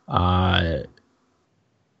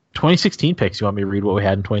 2016 picks. You want me to read what we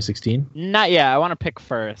had in 2016? Not yet. I want to pick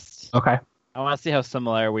first. Okay. I want to see how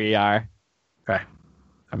similar we are. Okay.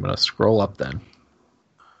 I'm going to scroll up then.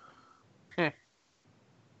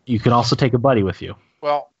 You can also take a buddy with you.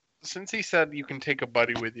 Well, since he said you can take a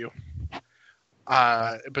buddy with you,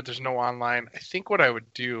 but there's no online, I think what I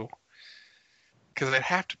would do, because I'd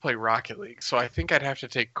have to play Rocket League, so I think I'd have to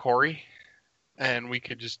take Corey, and we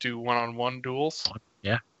could just do one-on-one duels.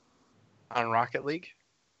 Yeah. On Rocket League.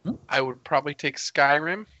 I would probably take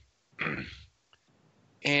Skyrim.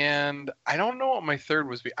 And I don't know what my third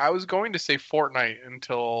was. I was going to say Fortnite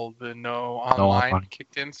until the no online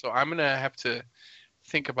kicked in, so I'm going to have to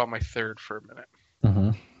think about my third for a minute. Mm-hmm.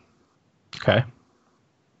 Okay.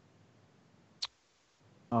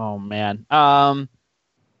 Oh, man.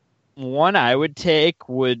 One I would take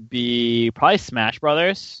would be probably Smash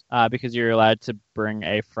Brothers, because you're allowed to bring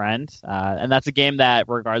a friend. And that's a game that,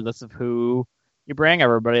 regardless of who you bring,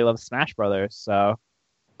 everybody loves Smash Brothers. So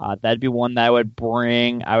that'd be one that I would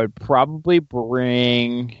bring. I would probably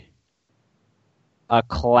bring a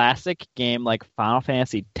classic game like Final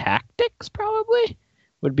Fantasy Tactics, probably.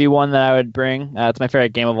 Would be one that I would bring. It's my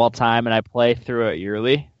favorite game of all time, and I play through it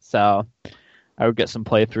yearly. So I would get some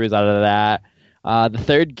playthroughs out of that. The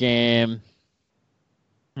third game,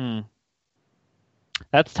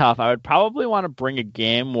 that's tough. I would probably want to bring a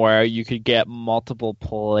game where you could get multiple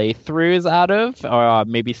playthroughs out of, or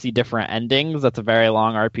maybe see different endings. That's a very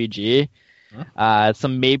long RPG. So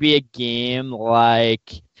maybe a game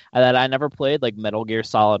like that I never played, like Metal Gear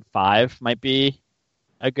Solid 5, might be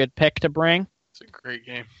a good pick to bring. It's a great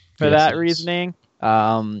game for that reasoning.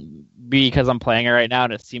 Because I'm playing it right now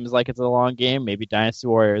and it seems like it's a long game. Maybe Dynasty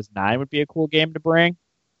Warriors 9 would be a cool game to bring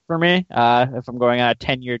for me. If I'm going on a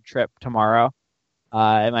 10-year trip tomorrow,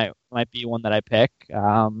 it might be one that I pick.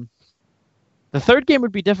 The third game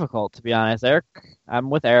would be difficult, to be honest. Eric, I'm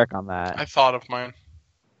with Eric on that. I thought of mine.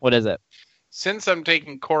 What is it? Since I'm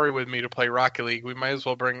taking Corey with me to play Rocket League, we might as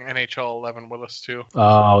well bring NHL 11 with us too.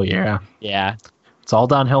 Oh yeah. Yeah. It's all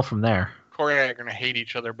downhill from there. Corey and I are going to hate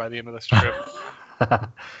each other by the end of this trip.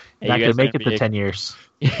 Not going to make it to 10 years.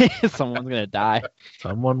 Someone's going to die.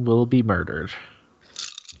 Someone will be murdered.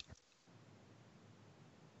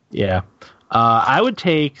 Yeah. I would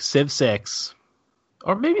take Civ 6.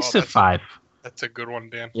 Or maybe Civ 5. That's a good one,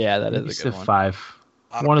 Dan. Yeah, that maybe is a good Civ one. 5.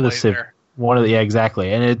 One of the Civ. Yeah,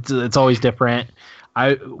 exactly. And it's always different.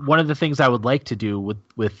 One of the things I would like to do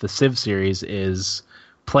with the Civ series is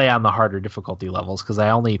play on the harder difficulty levels, because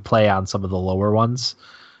I only play on some of the lower ones.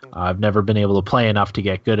 I've never been able to play enough to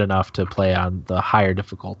get good enough to play on the higher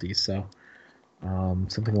difficulties. So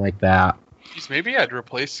something like that. Jeez, maybe I'd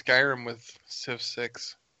replace Skyrim with Civ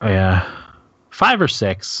 6. Oh, yeah. 5 or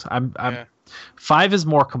 6. Yeah. 5 is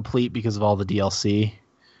more complete because of all the DLC.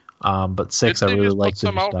 But 6 I really like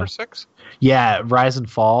the new stuff. For 6? Yeah, Rise and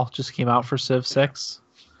Fall just came out for Civ 6.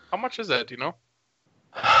 How much is that? Do you know?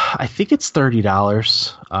 I think it's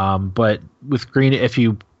 $30. But with if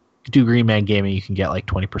you do Green Man Gaming, you can get like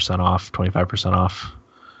 20% off, 25% off.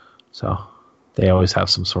 So they always have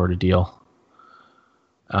some sort of deal.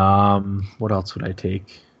 What else would I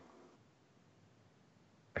take?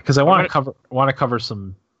 Because I want to cover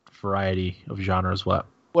some variety of genres. What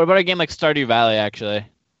about a game like Stardew Valley? Actually,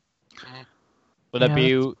 would that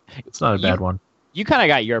be? It's not a bad one. You kind of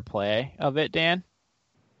got your play of it, Dan.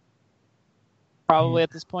 Probably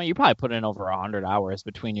at this point, you probably put in over 100 hours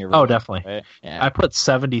between your. Oh, definitely. Right? Yeah. I put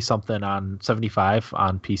 75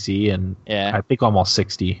 on PC, and I think almost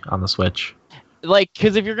 60 on the Switch. Like,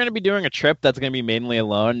 because if you're going to be doing a trip that's going to be mainly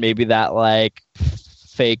alone, maybe that like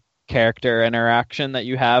fake character interaction that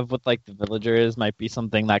you have with like the villagers might be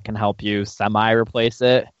something that can help you semi-replace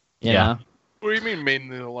it. You know? What do you mean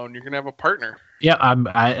mainly alone? You're going to have a partner. Yeah,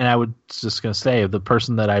 I was just going to say, the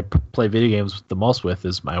person that I play video games the most with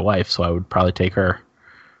is my wife, so I would probably take her.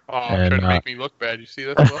 Oh, trying to make me look bad. You see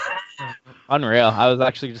that? Unreal. I was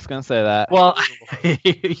actually just going to say that. Well,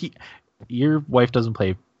 your wife doesn't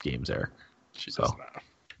play games, Eric. She does not.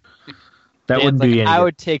 That wouldn't be any I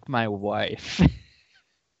would take my wife.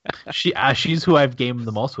 She's who I've gamed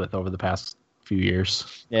the most with over the past few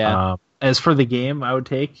years. Yeah. As for the game I would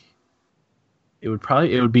take, it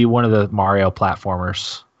would be one of the Mario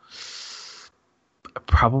platformers.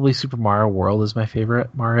 Probably Super Mario World is my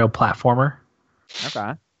favorite Mario platformer.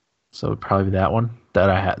 Okay. So it would probably be that one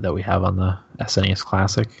that we have on the SNES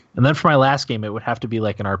Classic. And then for my last game, it would have to be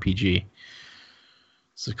like an RPG.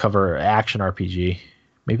 So cover action RPG.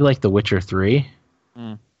 Maybe like The Witcher 3.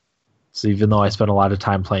 So even though I spent a lot of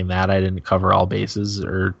time playing that, I didn't cover all bases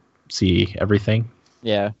or see everything.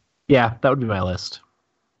 Yeah. Yeah, that would be my list.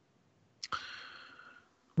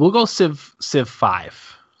 We'll go Civ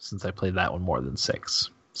 5, since I played that one more than 6.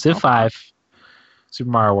 Civ 5, Super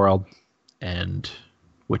Mario World, and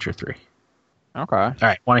Witcher 3. Okay. All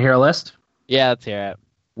right, want to hear a list? Yeah, let's hear it.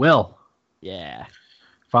 Will. Yeah.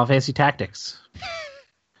 Final Fantasy Tactics.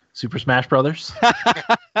 Super Smash Brothers.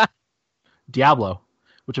 Diablo,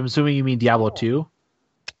 which I'm assuming you mean Diablo 2.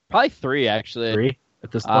 Probably 3, actually. 3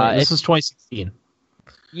 at this point. This was 2016.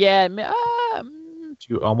 Yeah.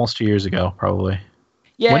 Almost 2 years ago, probably.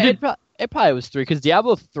 Yeah, it probably was 3, because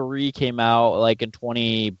Diablo 3 came out like in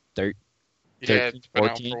 2013, yeah, it's been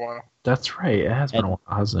 14. out for a while. That's right. It has been a while,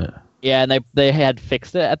 hasn't it? Yeah, and they had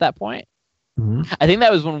fixed it at that point. Mm-hmm. I think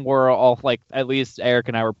that was when we're all like, at least Eric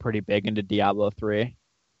and I were pretty big into Diablo 3.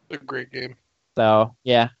 A great game. So,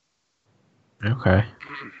 yeah. Okay.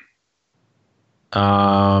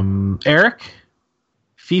 Eric,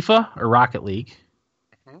 FIFA or Rocket League,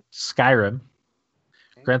 Skyrim,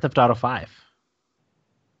 Grand Theft Auto 5.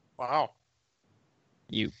 Wow.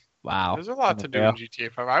 Wow. There's a lot to do in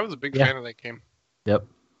GTA 5. I was a big fan of that game. Yep.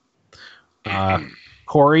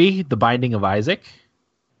 Corey, The Binding of Isaac,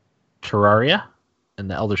 Terraria,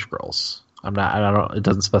 and The Elder Scrolls. I don't know. It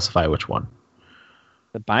doesn't specify which one.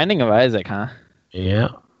 The Binding of Isaac, huh? Yeah.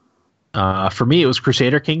 For me, it was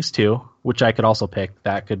Crusader Kings 2, which I could also pick.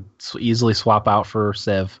 That could easily swap out for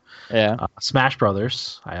Civ. Yeah. Smash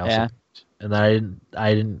Brothers, I also picked. And then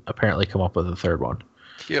I didn't apparently come up with a third one.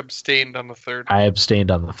 He abstained on the third. I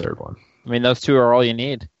abstained on the third one. I mean, those two are all you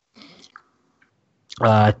need.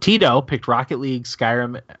 Tito picked Rocket League,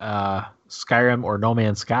 Skyrim, or No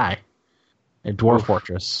Man's Sky, and Dwarf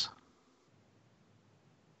Fortress.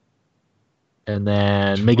 And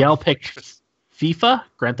then Miguel picked FIFA,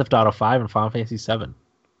 Grand Theft Auto 5, and Final Fantasy 7.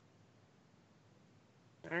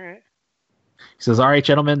 All right. He says, "All right,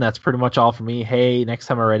 gentlemen, that's pretty much all for me. Hey, next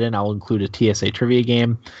time I write in, I'll include a TSA trivia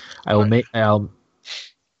game. I will make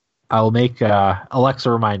Alexa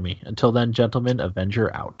remind me. Until then, gentlemen,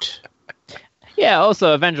 Avenger out." Yeah,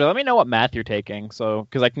 also, Avenger, let me know what math you're taking,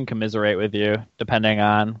 because I can commiserate with you, depending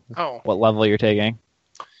on what level you're taking.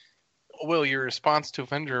 Will, your response to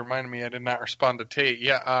Avenger reminded me I did not respond to Tate.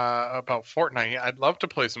 Yeah, about Fortnite. I'd love to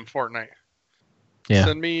play some Fortnite. Yeah.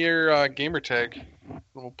 Send me your gamer tag.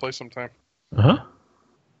 We'll play sometime. Uh-huh.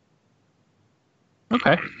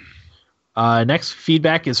 Okay. Next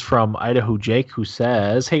feedback is from Idaho Jake, who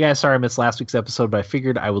says, "Hey guys, sorry I missed last week's episode, but I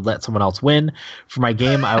figured I would let someone else win. For my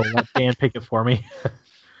game, I will let Dan pick it for me.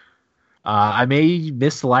 I may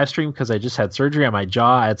miss the live stream because I just had surgery on my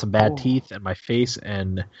jaw. I had some bad teeth and my face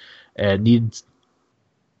and needs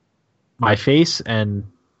my face and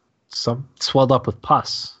some swelled up with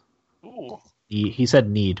pus." Ooh. He said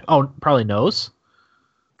need. Oh, probably nose.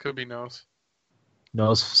 Could be nose.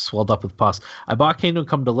 Nose swelled up with pus. I bought Kingdom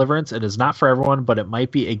Come Deliverance. It is not for everyone, but it might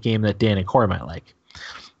be a game that Dan and Corey might like.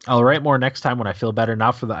 I'll write more next time when I feel better.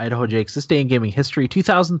 Now for the Idaho Jakes. This day in gaming history,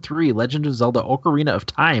 2003, Legend of Zelda Ocarina of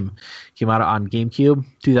Time came out on GameCube.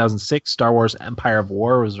 2006, Star Wars Empire of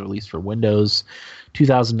War was released for Windows.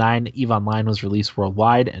 2009, EVE Online was released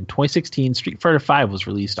worldwide. And 2016, Street Fighter V was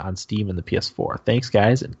released on Steam and the PS4. Thanks,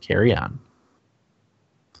 guys, and carry on.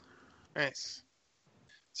 Nice.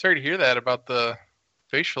 Sorry to hear that about the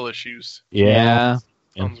facial issues. Yeah.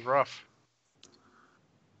 Sounds rough.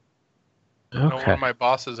 Okay. I know one of my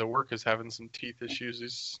bosses at work is having some teeth issues.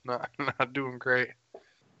 He's not doing great.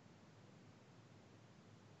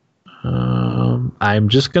 I'm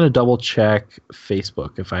just going to double check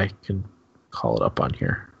Facebook if I can call it up on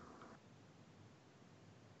here.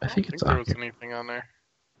 I think it's on there was here. anything on there.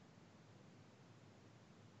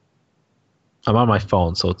 I'm on my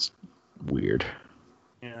phone, so it's weird.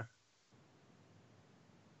 Yeah.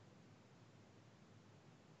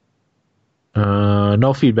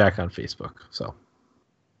 No feedback on Facebook. So,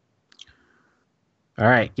 all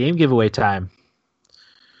right, game giveaway time.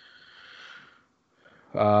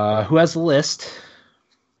 Who has the list?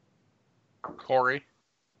 Corey.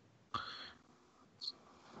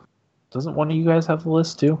 Doesn't one of you guys have the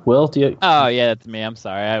list too? Will, do you? Oh yeah, that's me. I'm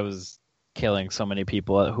sorry. I was killing so many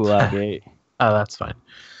people at Hula Gate. Oh, that's fine.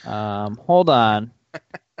 Hold on.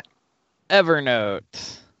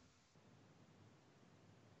 Evernote.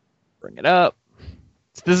 Bring it up.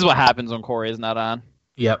 This is what happens when Corey is not on.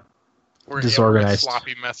 Yep. We're Disorganized. a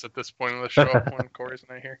sloppy mess at this point of the show when Corey's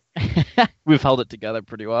not here. We've held it together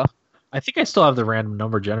pretty well. I think I still have the random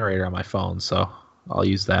number generator on my phone, so I'll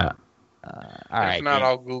use that. All right. If not,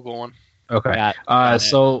 I'll Google one. Okay.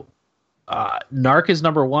 So Narc is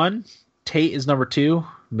number 1, Tate is number 2,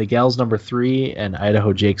 Miguel's number 3, and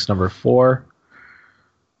Idaho Jake's number 4.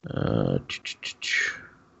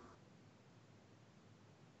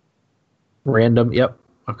 Random, yep.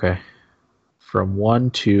 Okay. From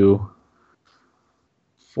 1 to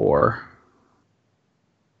 4.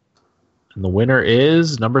 And the winner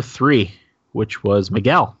is number 3, which was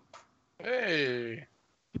Miguel. Hey. You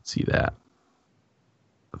can see that.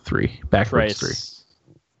 3. Backwards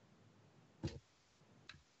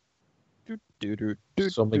 3.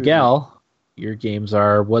 So Miguel, your games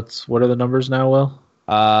are what are the numbers now, Will?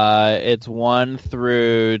 It's 1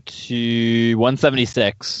 through to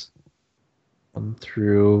 176. 1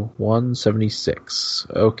 through 176.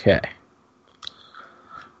 Okay.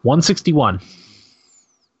 161.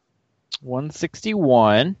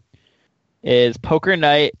 161 is Poker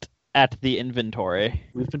Night at the Inventory.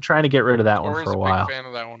 We've been trying to get rid of that one Corey's for a while. Big fan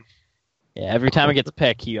of that one. Yeah, every time it gets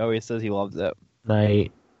picked, he always says he loves it.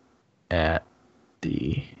 Night at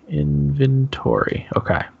the Inventory.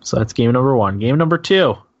 Okay, so that's game number 1. Game number 2.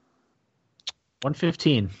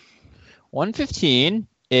 115. 115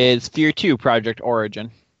 is Fear 2 Project Origin.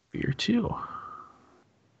 Fear 2.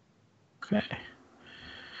 Okay.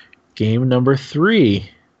 Game number 3.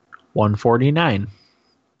 149.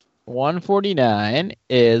 149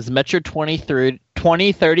 is Metro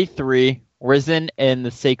 2033 Risen in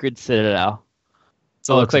the Sacred Citadel.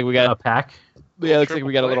 So it looks like we got a pack. Yeah, it looks like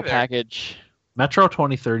we got a little package. Metro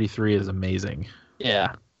 2033 is amazing.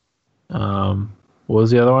 Yeah. What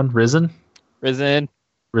was the other one? Risen 1?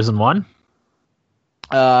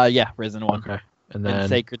 Yeah, Risen 1. Okay. And then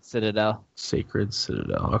Sacred Citadel. Sacred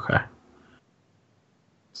Citadel. Okay.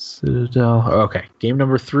 Citadel. Okay. Game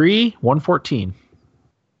number 3, 114.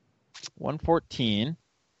 114.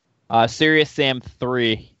 Serious Sam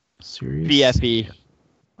 3. Serious VFE.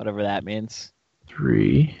 Whatever that means.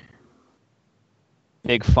 3.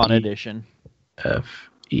 Big Fun Edition.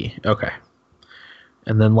 FE. Okay.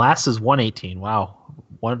 And then last is 118. Wow.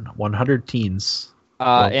 100 teens.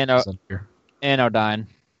 Anodyne. Anodyne.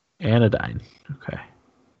 Okay.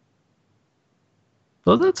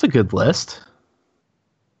 Well, that's a good list.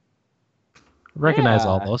 Recognize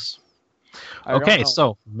all those. Okay,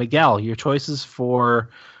 so Miguel, your choices for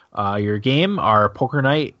your game are Poker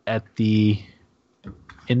Night at the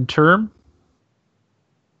Interim.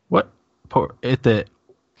 What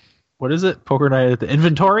is it? Poker Night at the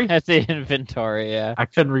Inventory? At the Inventory, yeah. I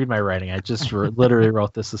couldn't read my writing. I just literally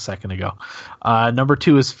wrote this a second ago. Number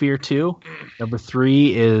 2 is Fear 2. Number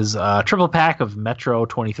 3 is triple pack of Metro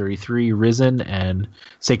 2033, Risen, and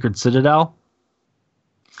Sacred Citadel.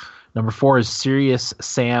 Number 4 is Serious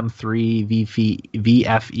Sam 3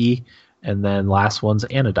 VFE. And then last one's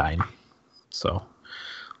Anodyne. So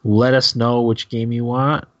let us know which game you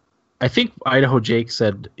want. I think Idaho Jake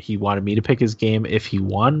said he wanted me to pick his game if he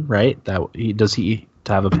won, right? Does he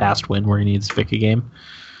to have a past win where he needs to pick a game?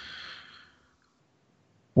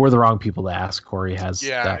 We're the wrong people to ask. Corey has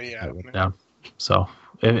that down. So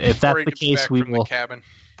if that's the case, we will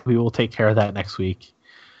take care of that next week.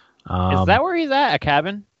 Is that where he's at? A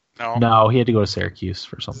cabin? No, he had to go to Syracuse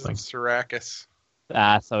for something. Syracuse.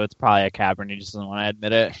 So it's probably a cabin. He just doesn't want to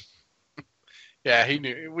admit it. Yeah, he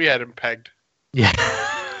knew. We had him pegged. Yeah.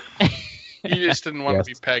 He just didn't want to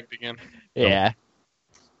be pegged again. Yeah.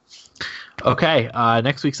 Okay,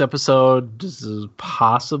 next week's episode is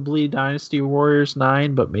possibly Dynasty Warriors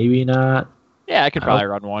 9, but maybe not. Yeah, I could probably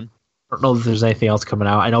run one. I don't know if there's anything else coming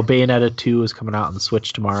out. I know Bayonetta 2 is coming out on the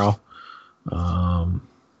Switch tomorrow,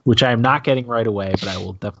 which I am not getting right away, but I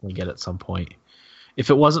will definitely get at some point. If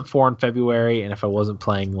it wasn't for in February, and if I wasn't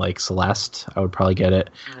playing like Celeste, I would probably get it.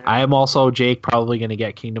 Mm-hmm. I am also, Jake, probably going to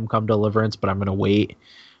get Kingdom Come Deliverance, but I'm going to wait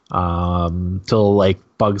till like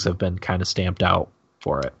bugs have been kind of stamped out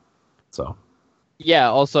for it. So, yeah.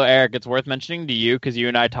 Also, Eric, it's worth mentioning to you because you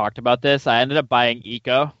and I talked about this. I ended up buying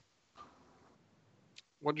Eco.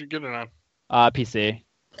 What'd you get it on? PC.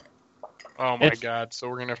 Oh my god! So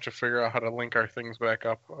we're gonna have to figure out how to link our things back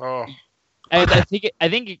up. Oh. I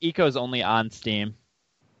think Eco is only on Steam.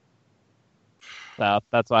 So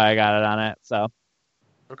that's why I got it on it. So.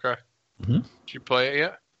 Okay. Mm-hmm. Did you play it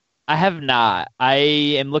yet? I have not. I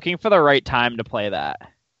am looking for the right time to play that.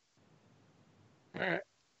 All right.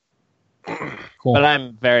 Cool. But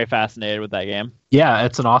I'm very fascinated with that game. Yeah,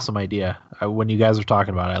 it's an awesome idea. When you guys were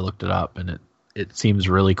talking about it, I looked it up, and it seems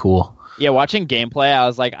really cool. Yeah, watching gameplay, I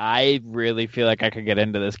was like, I really feel like I could get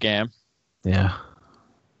into this game. Yeah.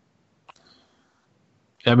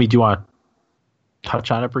 I mean, do you want to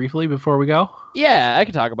touch on it briefly before we go? Yeah, I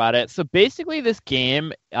can talk about it. So basically, this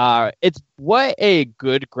game, it's what a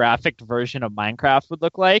good graphic version of Minecraft would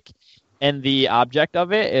look like. And the object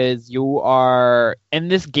of it is you are in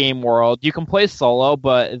this game world. You can play solo,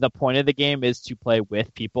 but the point of the game is to play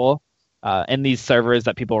with people in these servers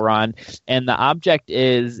that people run. And the object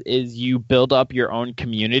is you build up your own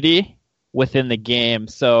community within the game.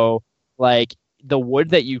 So, like, the wood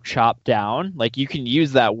that you chop down, like, you can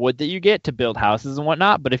use that wood that you get to build houses and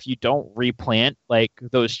whatnot, but if you don't replant, like,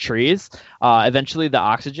 those trees, eventually the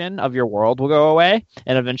oxygen of your world will go away,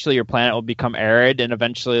 and eventually your planet will become arid and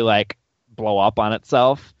eventually, like, blow up on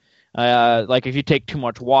itself. Like, if you take too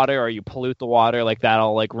much water or you pollute the water, like,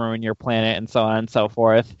 that'll, like, ruin your planet and so on and so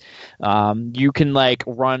forth. You can, like,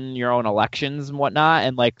 run your own elections and whatnot,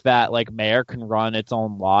 and, like, that, like, mayor can run its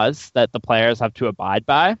own laws that the players have to abide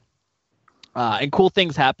by. And cool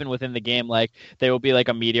things happen within the game, like there will be like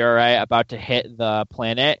a meteorite about to hit the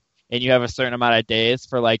planet, and you have a certain amount of days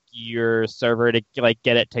for like your server to like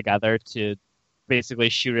get it together to basically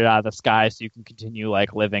shoot it out of the sky so you can continue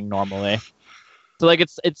like living normally. So like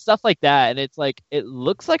it's stuff like that, and it's like it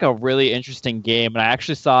looks like a really interesting game, and I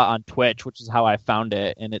actually saw it on Twitch, which is how I found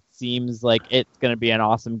it, and it seems like it's going to be an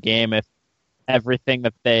awesome game if everything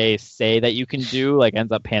that they say that you can do like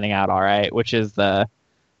ends up panning out all right, which is the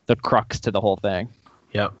crux to the whole thing.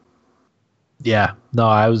 Yep. Yeah. No,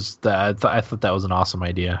 I thought that was an awesome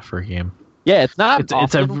idea for a game. Yeah, it's not.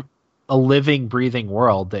 It's a living, breathing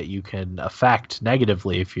world that you can affect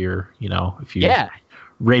negatively if you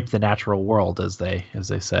rape the natural world, as they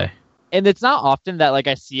say. And it's not often that like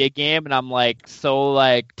I see a game and I'm like so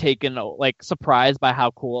like taken like surprised by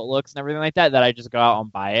how cool it looks and everything like that I just go out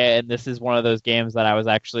and buy it. And this is one of those games that I was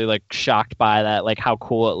actually like shocked by that, like how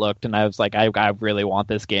cool it looked, and I was like, I really want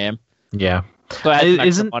this game. Yeah. So I had some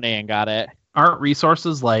extra money and got it. Aren't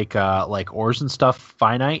resources like ores and stuff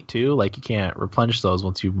finite too? Like you can't replenish those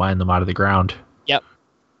once you mine them out of the ground. Yep.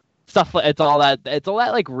 Stuff it's all that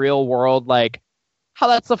like real world like how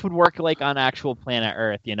that stuff would work like on actual planet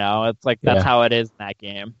Earth, you know? It's like that's how it is in that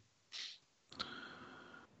game.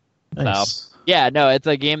 Nice. So yeah, no, it's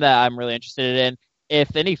a game that I'm really interested in.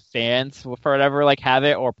 If any fans for whatever like have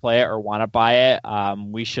it or play it or want to buy it,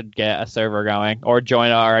 we should get a server going or join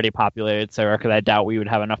an already populated server because I doubt we would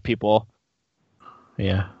have enough people.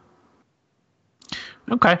 Yeah.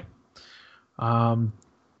 Okay.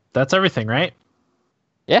 That's everything, right?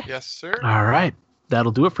 Yeah. Yes, sir. All right.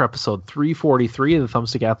 That'll do it for episode 343 of the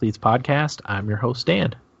Thumbstick Athletes podcast. I'm your host,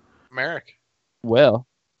 Dan. I'm Eric. Will.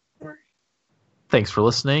 Thanks for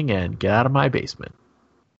listening, and get out of my basement.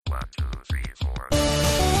 1, 2, 3, 4.